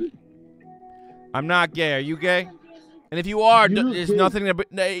gay? I'm not gay. Are you gay? And if you are, there's nothing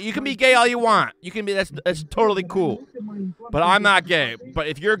to. You can be gay all you want. You can be. That's totally cool. But I'm not gay. But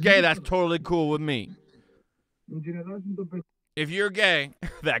if you're gay, that's totally cool with me. If you're gay,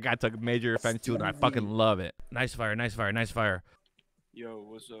 that guy took major offense to it, and I fucking love it. Nice fire, nice fire, nice fire. Yo,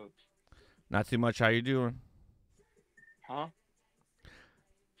 what's up? Not too much. How you doing? Huh?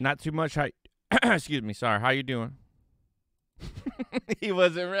 Not too much. How? Excuse me. Sorry. How you doing? He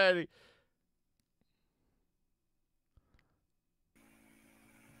wasn't ready.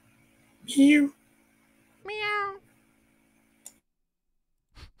 Meow. Meow.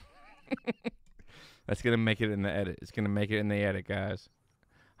 That's gonna make it in the edit. It's gonna make it in the edit, guys.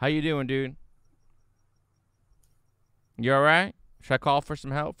 How you doing, dude? You all right? Should I call for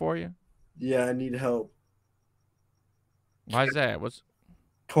some help for you? Yeah, I need help. Why's that? What's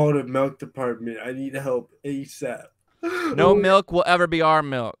Call the milk department. I need help ASAP. No milk will ever be our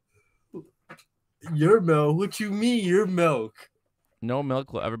milk. Your milk? What you mean, your milk? No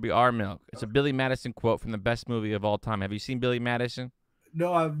milk will ever be our milk. It's a Billy Madison quote from the best movie of all time. Have you seen Billy Madison?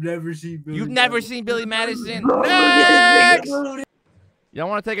 No, I've never seen Billy You've Madison. never seen Billy Madison? Next! Y'all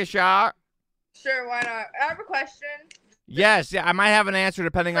want to take a shot? Sure, why not? I have a question. Yes, yeah, I might have an answer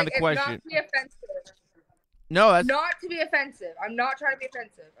depending on the question. Not to be offensive. No, that's Not to be offensive. I'm not trying to be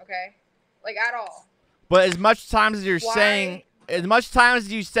offensive, okay? Like, at all. But as much times as you're saying, as much times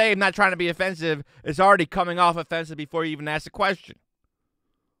as you say I'm not trying to be offensive, it's already coming off offensive before you even ask the question.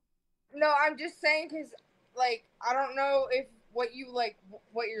 No, I'm just saying because, like, I don't know if what you're like,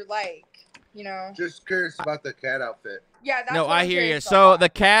 you know? Just curious about the cat outfit. Yeah, that's No, what I I'm hear you. curious So about.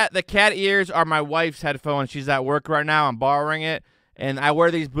 the cat ears are my wife's headphones. She's at work right now. I'm borrowing it, and I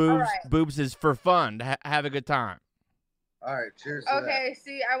wear these boobs is for fun to have a good time. All right, cheers. To Okay,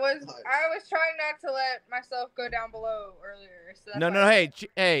 see, I was trying not to let myself go down below earlier. So that's No, why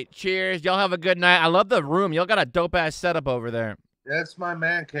hey, cheers. Y'all have a good night. I love the room. Y'all got a dope ass setup over there. That's my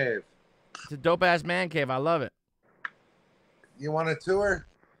man cave. It's a dope ass man cave. I love it. You want a tour?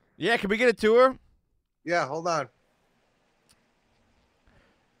 Yeah, can we get a tour? Yeah, hold on.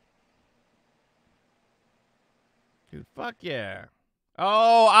 Dude, fuck yeah.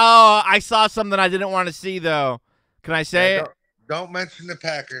 Oh, I saw something I didn't want to see though. Can I say it? Don't mention the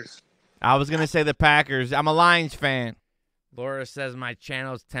Packers. I was gonna say the Packers. I'm a Lions fan. Laura says my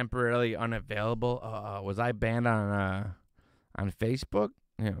channel is temporarily unavailable. Was I banned on Facebook?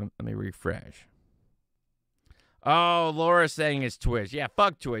 Yeah, let me refresh. Oh, Laura's saying it's Twitch. Yeah,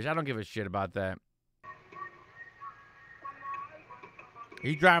 fuck Twitch. I don't give a shit about that. Are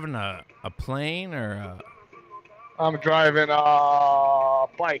you driving a plane or a... I'm driving a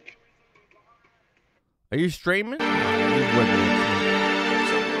bike. Are you streaming? You wouldn't be.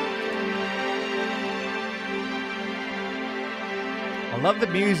 I love the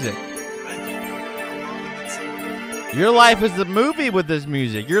music. Your life is a movie with this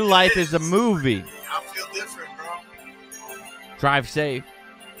music. Your life is a movie. I feel different, bro. Drive safe.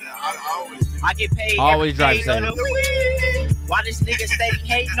 I get paid. Always drive safe. Why this nigga steady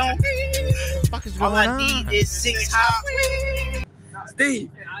hating on me? What the fuck is going All I on? need is 6 hop.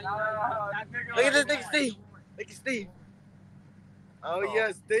 Steve. Look at this nigga, Steve. Look at Steve. Oh,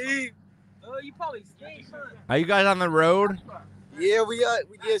 yeah, Steve. Oh, you probably scared, son. Are you guys on the road? Yeah, we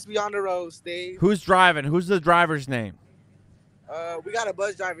on the road, Steve. Who's driving? Who's the driver's name? We got a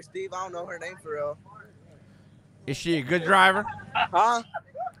bus driver, Steve. I don't know her name for real. Is she a good driver? Huh?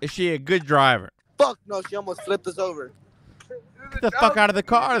 Is she a good driver? Fuck no, she almost flipped us over. Get the fuck out of the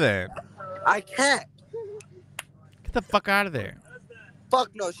car then. I can't. Get the fuck out of there.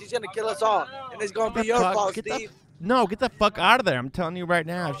 Fuck no, she's gonna kill us all. And it's gonna be your fault, Steve. No, get the fuck out of there. I'm telling you right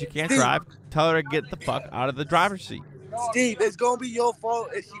now. If she can't drive, tell her to get the fuck out of the driver's seat. Steve, it's gonna be your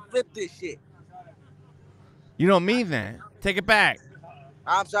fault if she flipped this shit. You don't mean that. Take it back.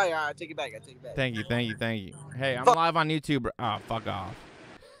 I'm sorry, all right, take it back. I take it back. Thank you, thank you, thank you. Hey, I'm live on YouTube. Oh, fuck off.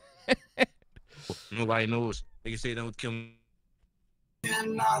 Nobody knows. They can say don't kill me.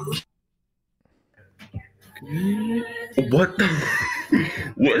 What the?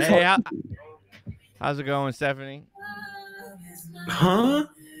 What? Hey, how's it going, Stephanie? Huh?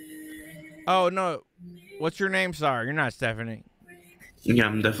 Oh, no. What's your name? Sorry, you're not Stephanie. Yeah,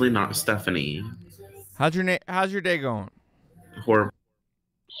 I'm definitely not Stephanie. How's your day going? Horrible.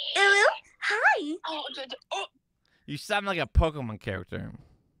 Hello? Hi. Oh, You sound like a Pokemon character.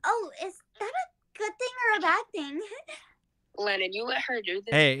 Oh, is that a good thing or a bad thing? Lennon, you let her do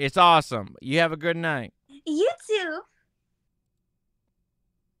this. Hey, it's awesome. You have a good night. You too.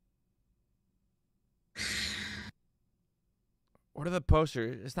 What are the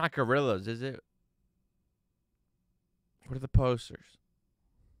posters? It's not gorillas, is it? What are the posters?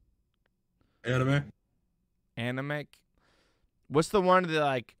 Anime. Anime. What's the one that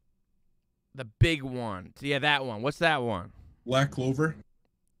like the big one? Yeah, that one. What's that one? Black Clover.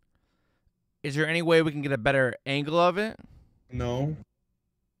 Is there any way we can get a better angle of it? No.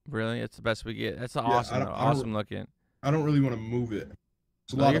 Really? It's the best we get. That's Yeah, awesome. I don't- Awesome looking. I don't really want to move it.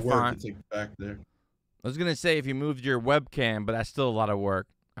 It's a No, lot you're of work fine. to take back there. I was gonna say if you moved your webcam, but that's still a lot of work.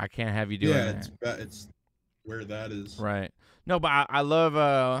 I can't have you doing Yeah, that. it's where that is. Right. No, but I love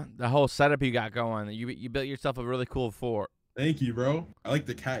the whole setup you got going. You built yourself a really cool fort. Thank you, bro. I like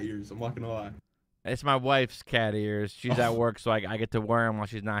the cat ears. I'm not gonna lie. It's my wife's cat ears. She's at work, so I get to wear them while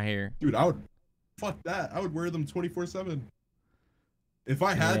she's not here. Dude, I would. Fuck that. I would wear them 24/7. If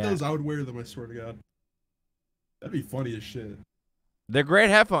I had Yeah. those, I would wear them. I swear to God. That'd be funny as shit. They're great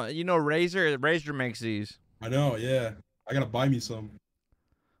headphones. You know, Razer makes these. I know. Yeah. I gotta buy me some.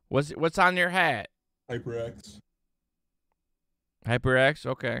 What's on your hat? HyperX. HyperX.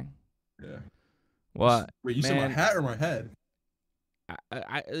 Okay. Yeah. What? Wait, you said my hat or my head?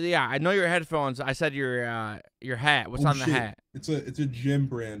 Yeah, I know your headphones. I said your hat. What's Oh, on the shit. hat? It's a gym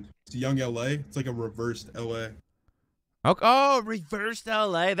brand. It's a Young LA. It's like a reversed LA. Okay. Oh, reversed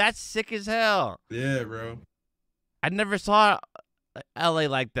LA. That's sick as hell. Yeah, bro. I never saw LA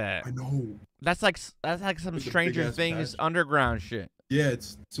like that. I know. That's like some With the Stranger big-ass Things patch. underground shit. Yeah,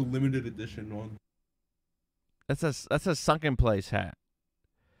 it's a limited edition one. That's a sunken place hat.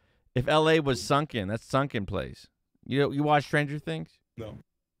 If LA was sunken, that's sunken place. You watch Stranger Things? No.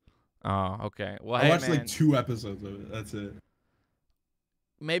 Oh, okay. Well, I hey, watched man, like 2 episodes of it. That's it.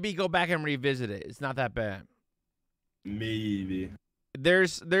 maybe go back and revisit it. It's not that bad. Maybe.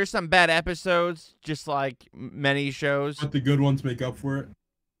 There's some bad episodes, just like many shows. But the good ones make up for it.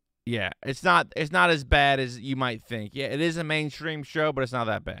 Yeah, it's not as bad as you might think. Yeah, it is a mainstream show, but it's not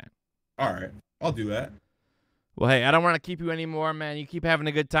that bad. All right. I'll do that. Well, hey, I don't want to keep you anymore, man. You keep having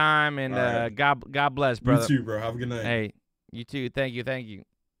a good time, and All right. God bless, brother. You too, bro. Have a good night. Hey, you too. Thank you.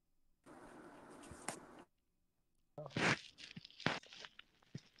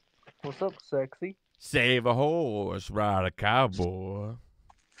 What's up, sexy? Save a horse, ride a cowboy.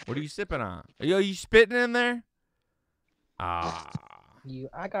 What are you sipping on? Yo, you spitting in there? Ah.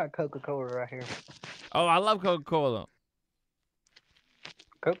 I got Coca-Cola right here. Oh, I love Coca-Cola.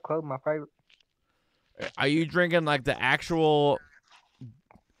 Coca-Cola, my favorite. Are you drinking like the actual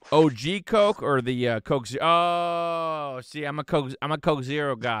OG Coke or the Coke Zero? Oh, see, I'm a Coke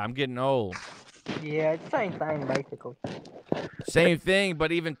Zero guy. I'm getting old. Yeah, it's the same thing, basically. Same thing,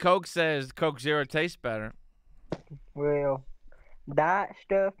 but even Coke says Coke Zero tastes better. Well, diet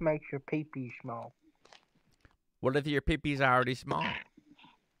stuff makes your pee-pee small. What if your pee-pee's already small?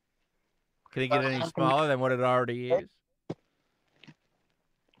 Can it get any smaller than what it already is?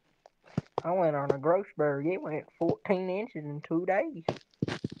 I went on a growth spurt. It went 14 inches in 2 days.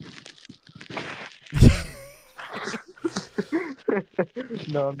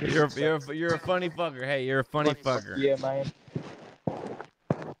 No, I'm just You're a funny fucker. Hey, you're a funny fucker. Yeah, man.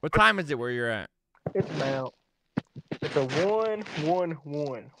 What time is it where you're at? It's a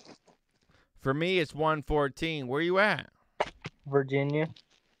 1-1-1. For me, it's 1:14. Where you at? Virginia.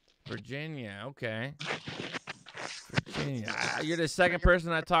 Virginia. Okay. Virginia. You're the second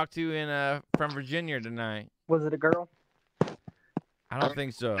person I talked to in from Virginia tonight. Was it a girl? I don't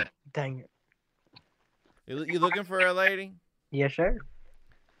think so. Dang it. You looking for a lady? Yes, sir.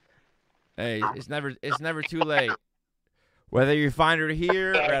 Hey, it's never too late. Whether you find her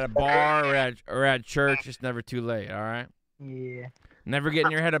here or at a bar or at church, it's never too late. All right. Yeah. Never get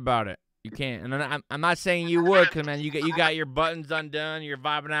in your head about it. You can't. And I'm not saying you would, cause man, you got your buttons undone. You're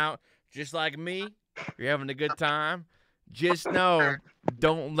vibing out just like me. You're having a good time. Just know,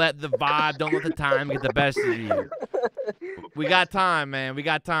 don't let the vibe, don't let the time get the best of you. We got time, man. We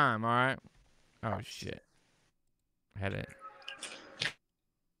got time. All right. Oh shit. Had it.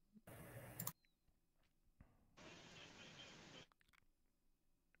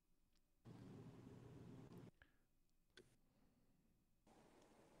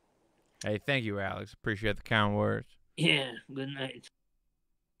 Hey, thank you, Alex. Appreciate the kind words. Yeah, good night.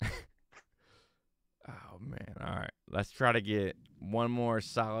 Oh man, all right. Let's try to get one more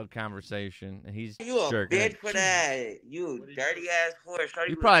solid conversation. And he's You a jerking. bitch for that. You dirty ass whore.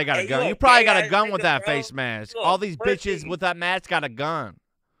 You probably got a gun. You probably got a gun with that face mask. All these bitches with that mask got a gun.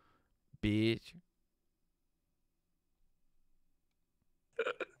 Bitch.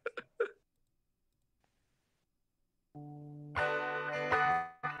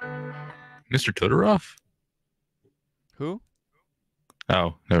 Mr. Todorov? Who?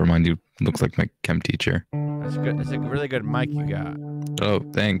 Oh, never mind. You look like my chem teacher. That's good. That's a really good mic you got. Oh,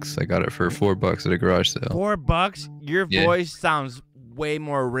 thanks. I got it for $4 at a garage sale. $4? Your Yeah. voice sounds way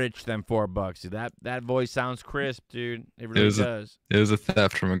more rich than $4, dude. That voice sounds crisp, dude. It really does. It was a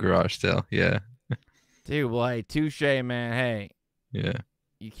theft from a garage sale. Yeah. Dude, well, hey, touche, man. Hey. Yeah.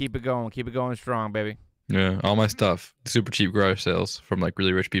 You keep it going. Keep it going strong, baby. Yeah. All my stuff, super cheap garage sales from like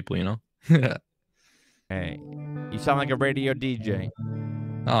really rich people, you know? Hey, you sound like a radio DJ.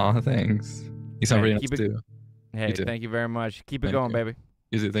 Oh, thanks. You sound really nice too. Hey, thank you very much. Keep it going, baby.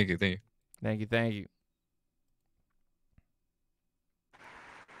 You too. Thank you. Thank you. Thank you. Thank you.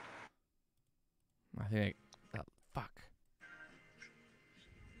 I think. Oh, fuck.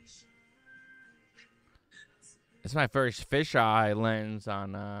 It's my first fisheye lens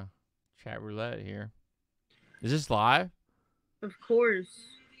on chat roulette here. Is this live? Of course.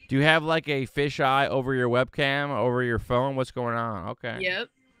 Do you have like a fisheye over your webcam, over your phone? What's going on? Okay. Yep.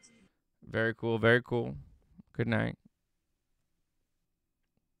 Very cool. Very cool. Good night.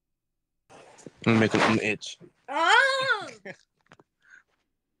 I'm gonna make them itch. Oh!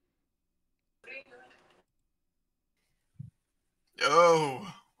 Yo,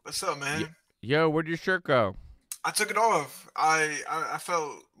 what's up, man? Yo, where'd your shirt go? I took it off. I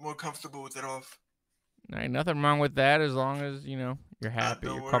felt more comfortable with it off. Ain't nothing wrong with that as long as, you know, you're happy,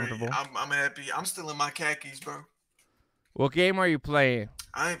 Don't you're worry. comfortable. I'm happy. I'm still in my khakis, bro. What game are you playing?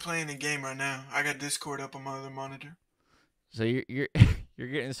 I ain't playing the game right now. I got Discord up on my other monitor. So you're you're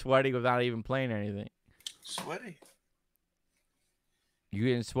getting sweaty without even playing anything. Sweaty? You're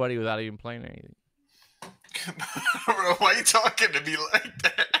getting sweaty without even playing anything. Bro, why you talking to me like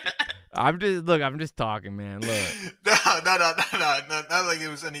that? I'm just talking, man. Look. No, not like it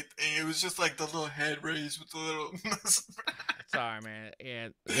was anything. It was just like the little head raised with the little. Sorry, man. Yeah,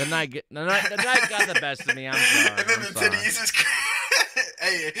 the night got the best of me. I'm sorry. And then the titties is.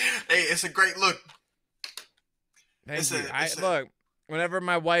 hey, it's a great look. Thank you. Look, whenever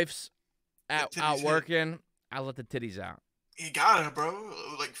my wife's out working, I let the titties out. You got it, bro.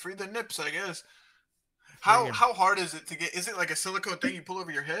 Like free the nips, I guess. How hard is it to get? Is it like a silicone thing you pull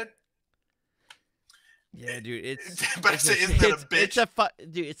over your head? Yeah, dude, it's. But isn't it a bitch?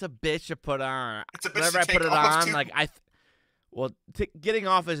 It's a bitch to put on. It's a bitch whenever to I put take it off, on, too. like getting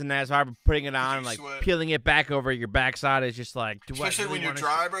off isn't as hard, but putting it on, and like peeling it back over your backside is just like. Especially when you're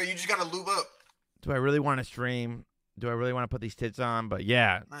dry, bro. You just gotta lube up. Do I really want to stream? Do I really want to put these tits on? But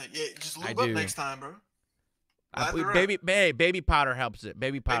yeah. Yeah, just lube up next time, bro. Baby powder helps it.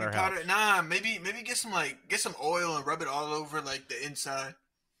 Baby powder helps. Nah, maybe get some oil and rub it all over like the inside.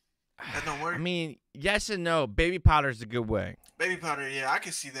 That don't work. I mean, yes and no. Baby powder is a good way. Baby powder, yeah, I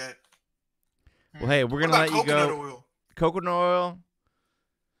can see that. Well, hey, we're gonna let you go. Coconut oil? Coconut oil.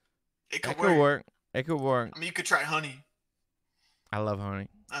 It could work. It could work. I mean, you could try honey. I love honey.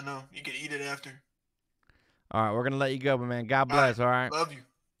 I know. You could eat it after. All right, we're gonna let you go, but man, God bless. All right. Love you.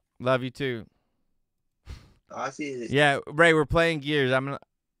 Love you too. I see it. Yeah, Ray, we're playing Gears.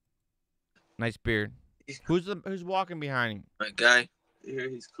 Nice beard. Who's walking behind him? My guy. Here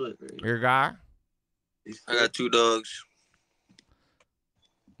he's clip. Right? Your guy? I got 2 dogs.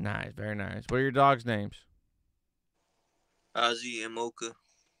 Nice, very nice. What are your dogs' names? Ozzy and Mocha.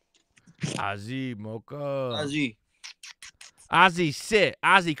 Ozzy, Mocha. Ozzy. Ozzy, sit.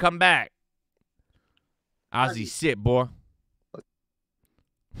 Ozzy, come back. Ozzy, sit, boy.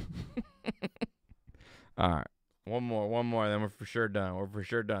 All right. One more, then we're for sure done.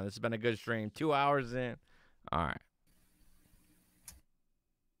 This has been a good stream. 2 hours in. All right.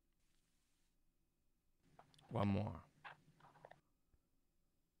 One more.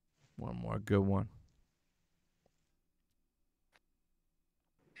 Good one.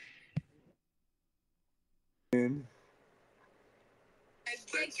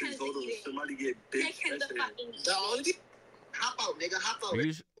 Somebody get big. Hop out, nigga. Hop out. Are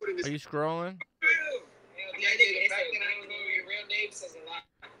you scrolling?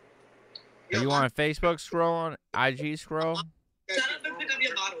 Are you on Facebook scrolling? IG scroll? Shut up and pick up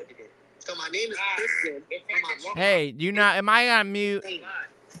your bottle. So my name is Christian. Hey, am I on mute?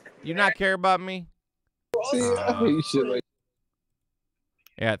 You not care about me?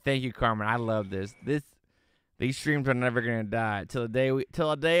 Yeah, thank you, Carmen. I love this. These streams are never gonna die till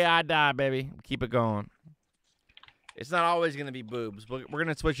the day I die, baby. Keep it going. It's not always gonna be boobs. We're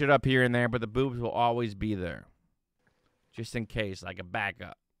gonna switch it up here and there, but the boobs will always be there, just in case, like a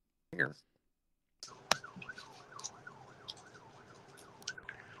backup.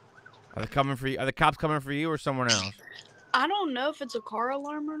 Are they coming for you? Are the cops coming for you or someone else? I don't know if it's a car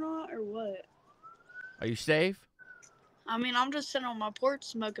alarm or not, or what. Are you safe? I mean, I'm just sitting on my porch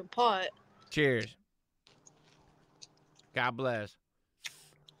smoking pot. Cheers. God bless.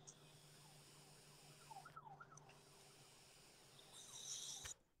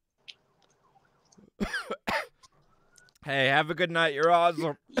 Hey, have a good night. You're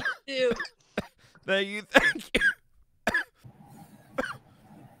awesome. Ew. Thank you. Thank you.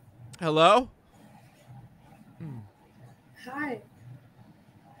 Hello? Hi.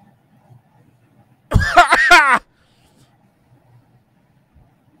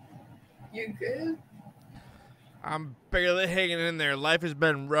 You good? I'm barely hanging in there. Life has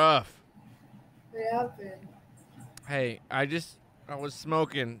been rough. What happened? Hey, I was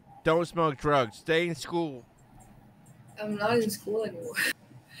smoking. Don't smoke drugs. Stay in school. I'm not in school anymore.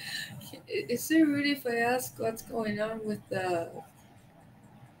 Is it rude if I ask what's going on with the...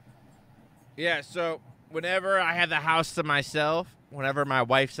 Yeah, so whenever I have the house to myself, whenever my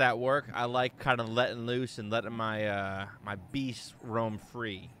wife's at work, I like kind of letting loose and letting my my beasts roam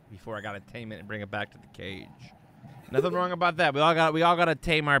free before I gotta tame it and bring it back to the cage. Nothing wrong about that. We all gotta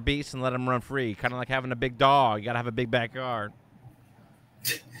tame our beasts and let them run free. Kind of like having a big dog. You gotta have a big backyard.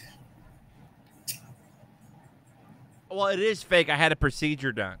 Well, it is fake. I had a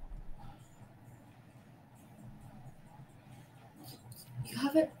procedure done.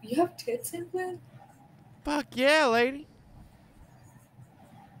 You have tits implant? Fuck yeah, lady.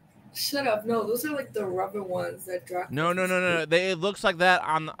 Shut up. No, those are like the rubber ones that drop. No. It looks like that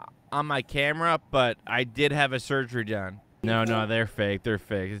on my camera, but I did have a surgery done. No, they're fake. They're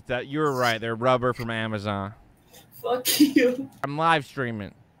fake. It's that, you were right. They're rubber from Amazon. Fuck you. I'm live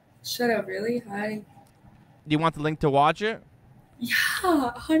streaming. Shut up, really? Hi. Do you want the link to watch it? Yeah,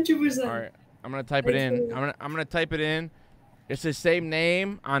 100%. All right. I'm going to type it in. I'm going to type it in. It's the same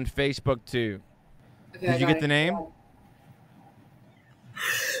name on Facebook too. Okay, Did you get the name?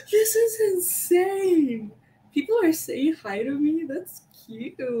 This is insane. People are saying hi to me. That's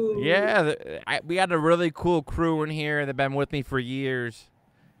cute. Yeah, we got a really cool crew in here. They've been with me for years,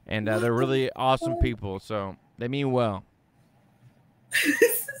 and they're really awesome people. So they mean well. This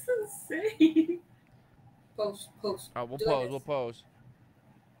is insane. Post. Oh, we'll pose.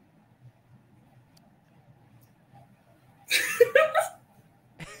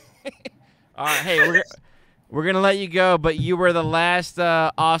 All right, hey, we're gonna let you go, but you were the last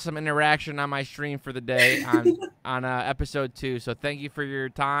awesome interaction on my stream for the day on episode 2. So thank you for your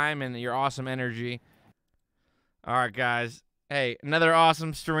time and your awesome energy. All right, guys. Hey, another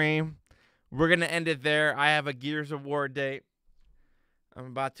awesome stream. We're gonna end it there. I have a Gears of War date. I'm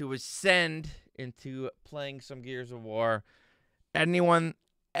about to ascend into playing some Gears of War. Everyone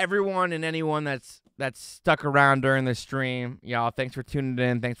and anyone that's stuck around during the stream, y'all, thanks for tuning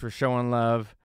in. Thanks for showing love.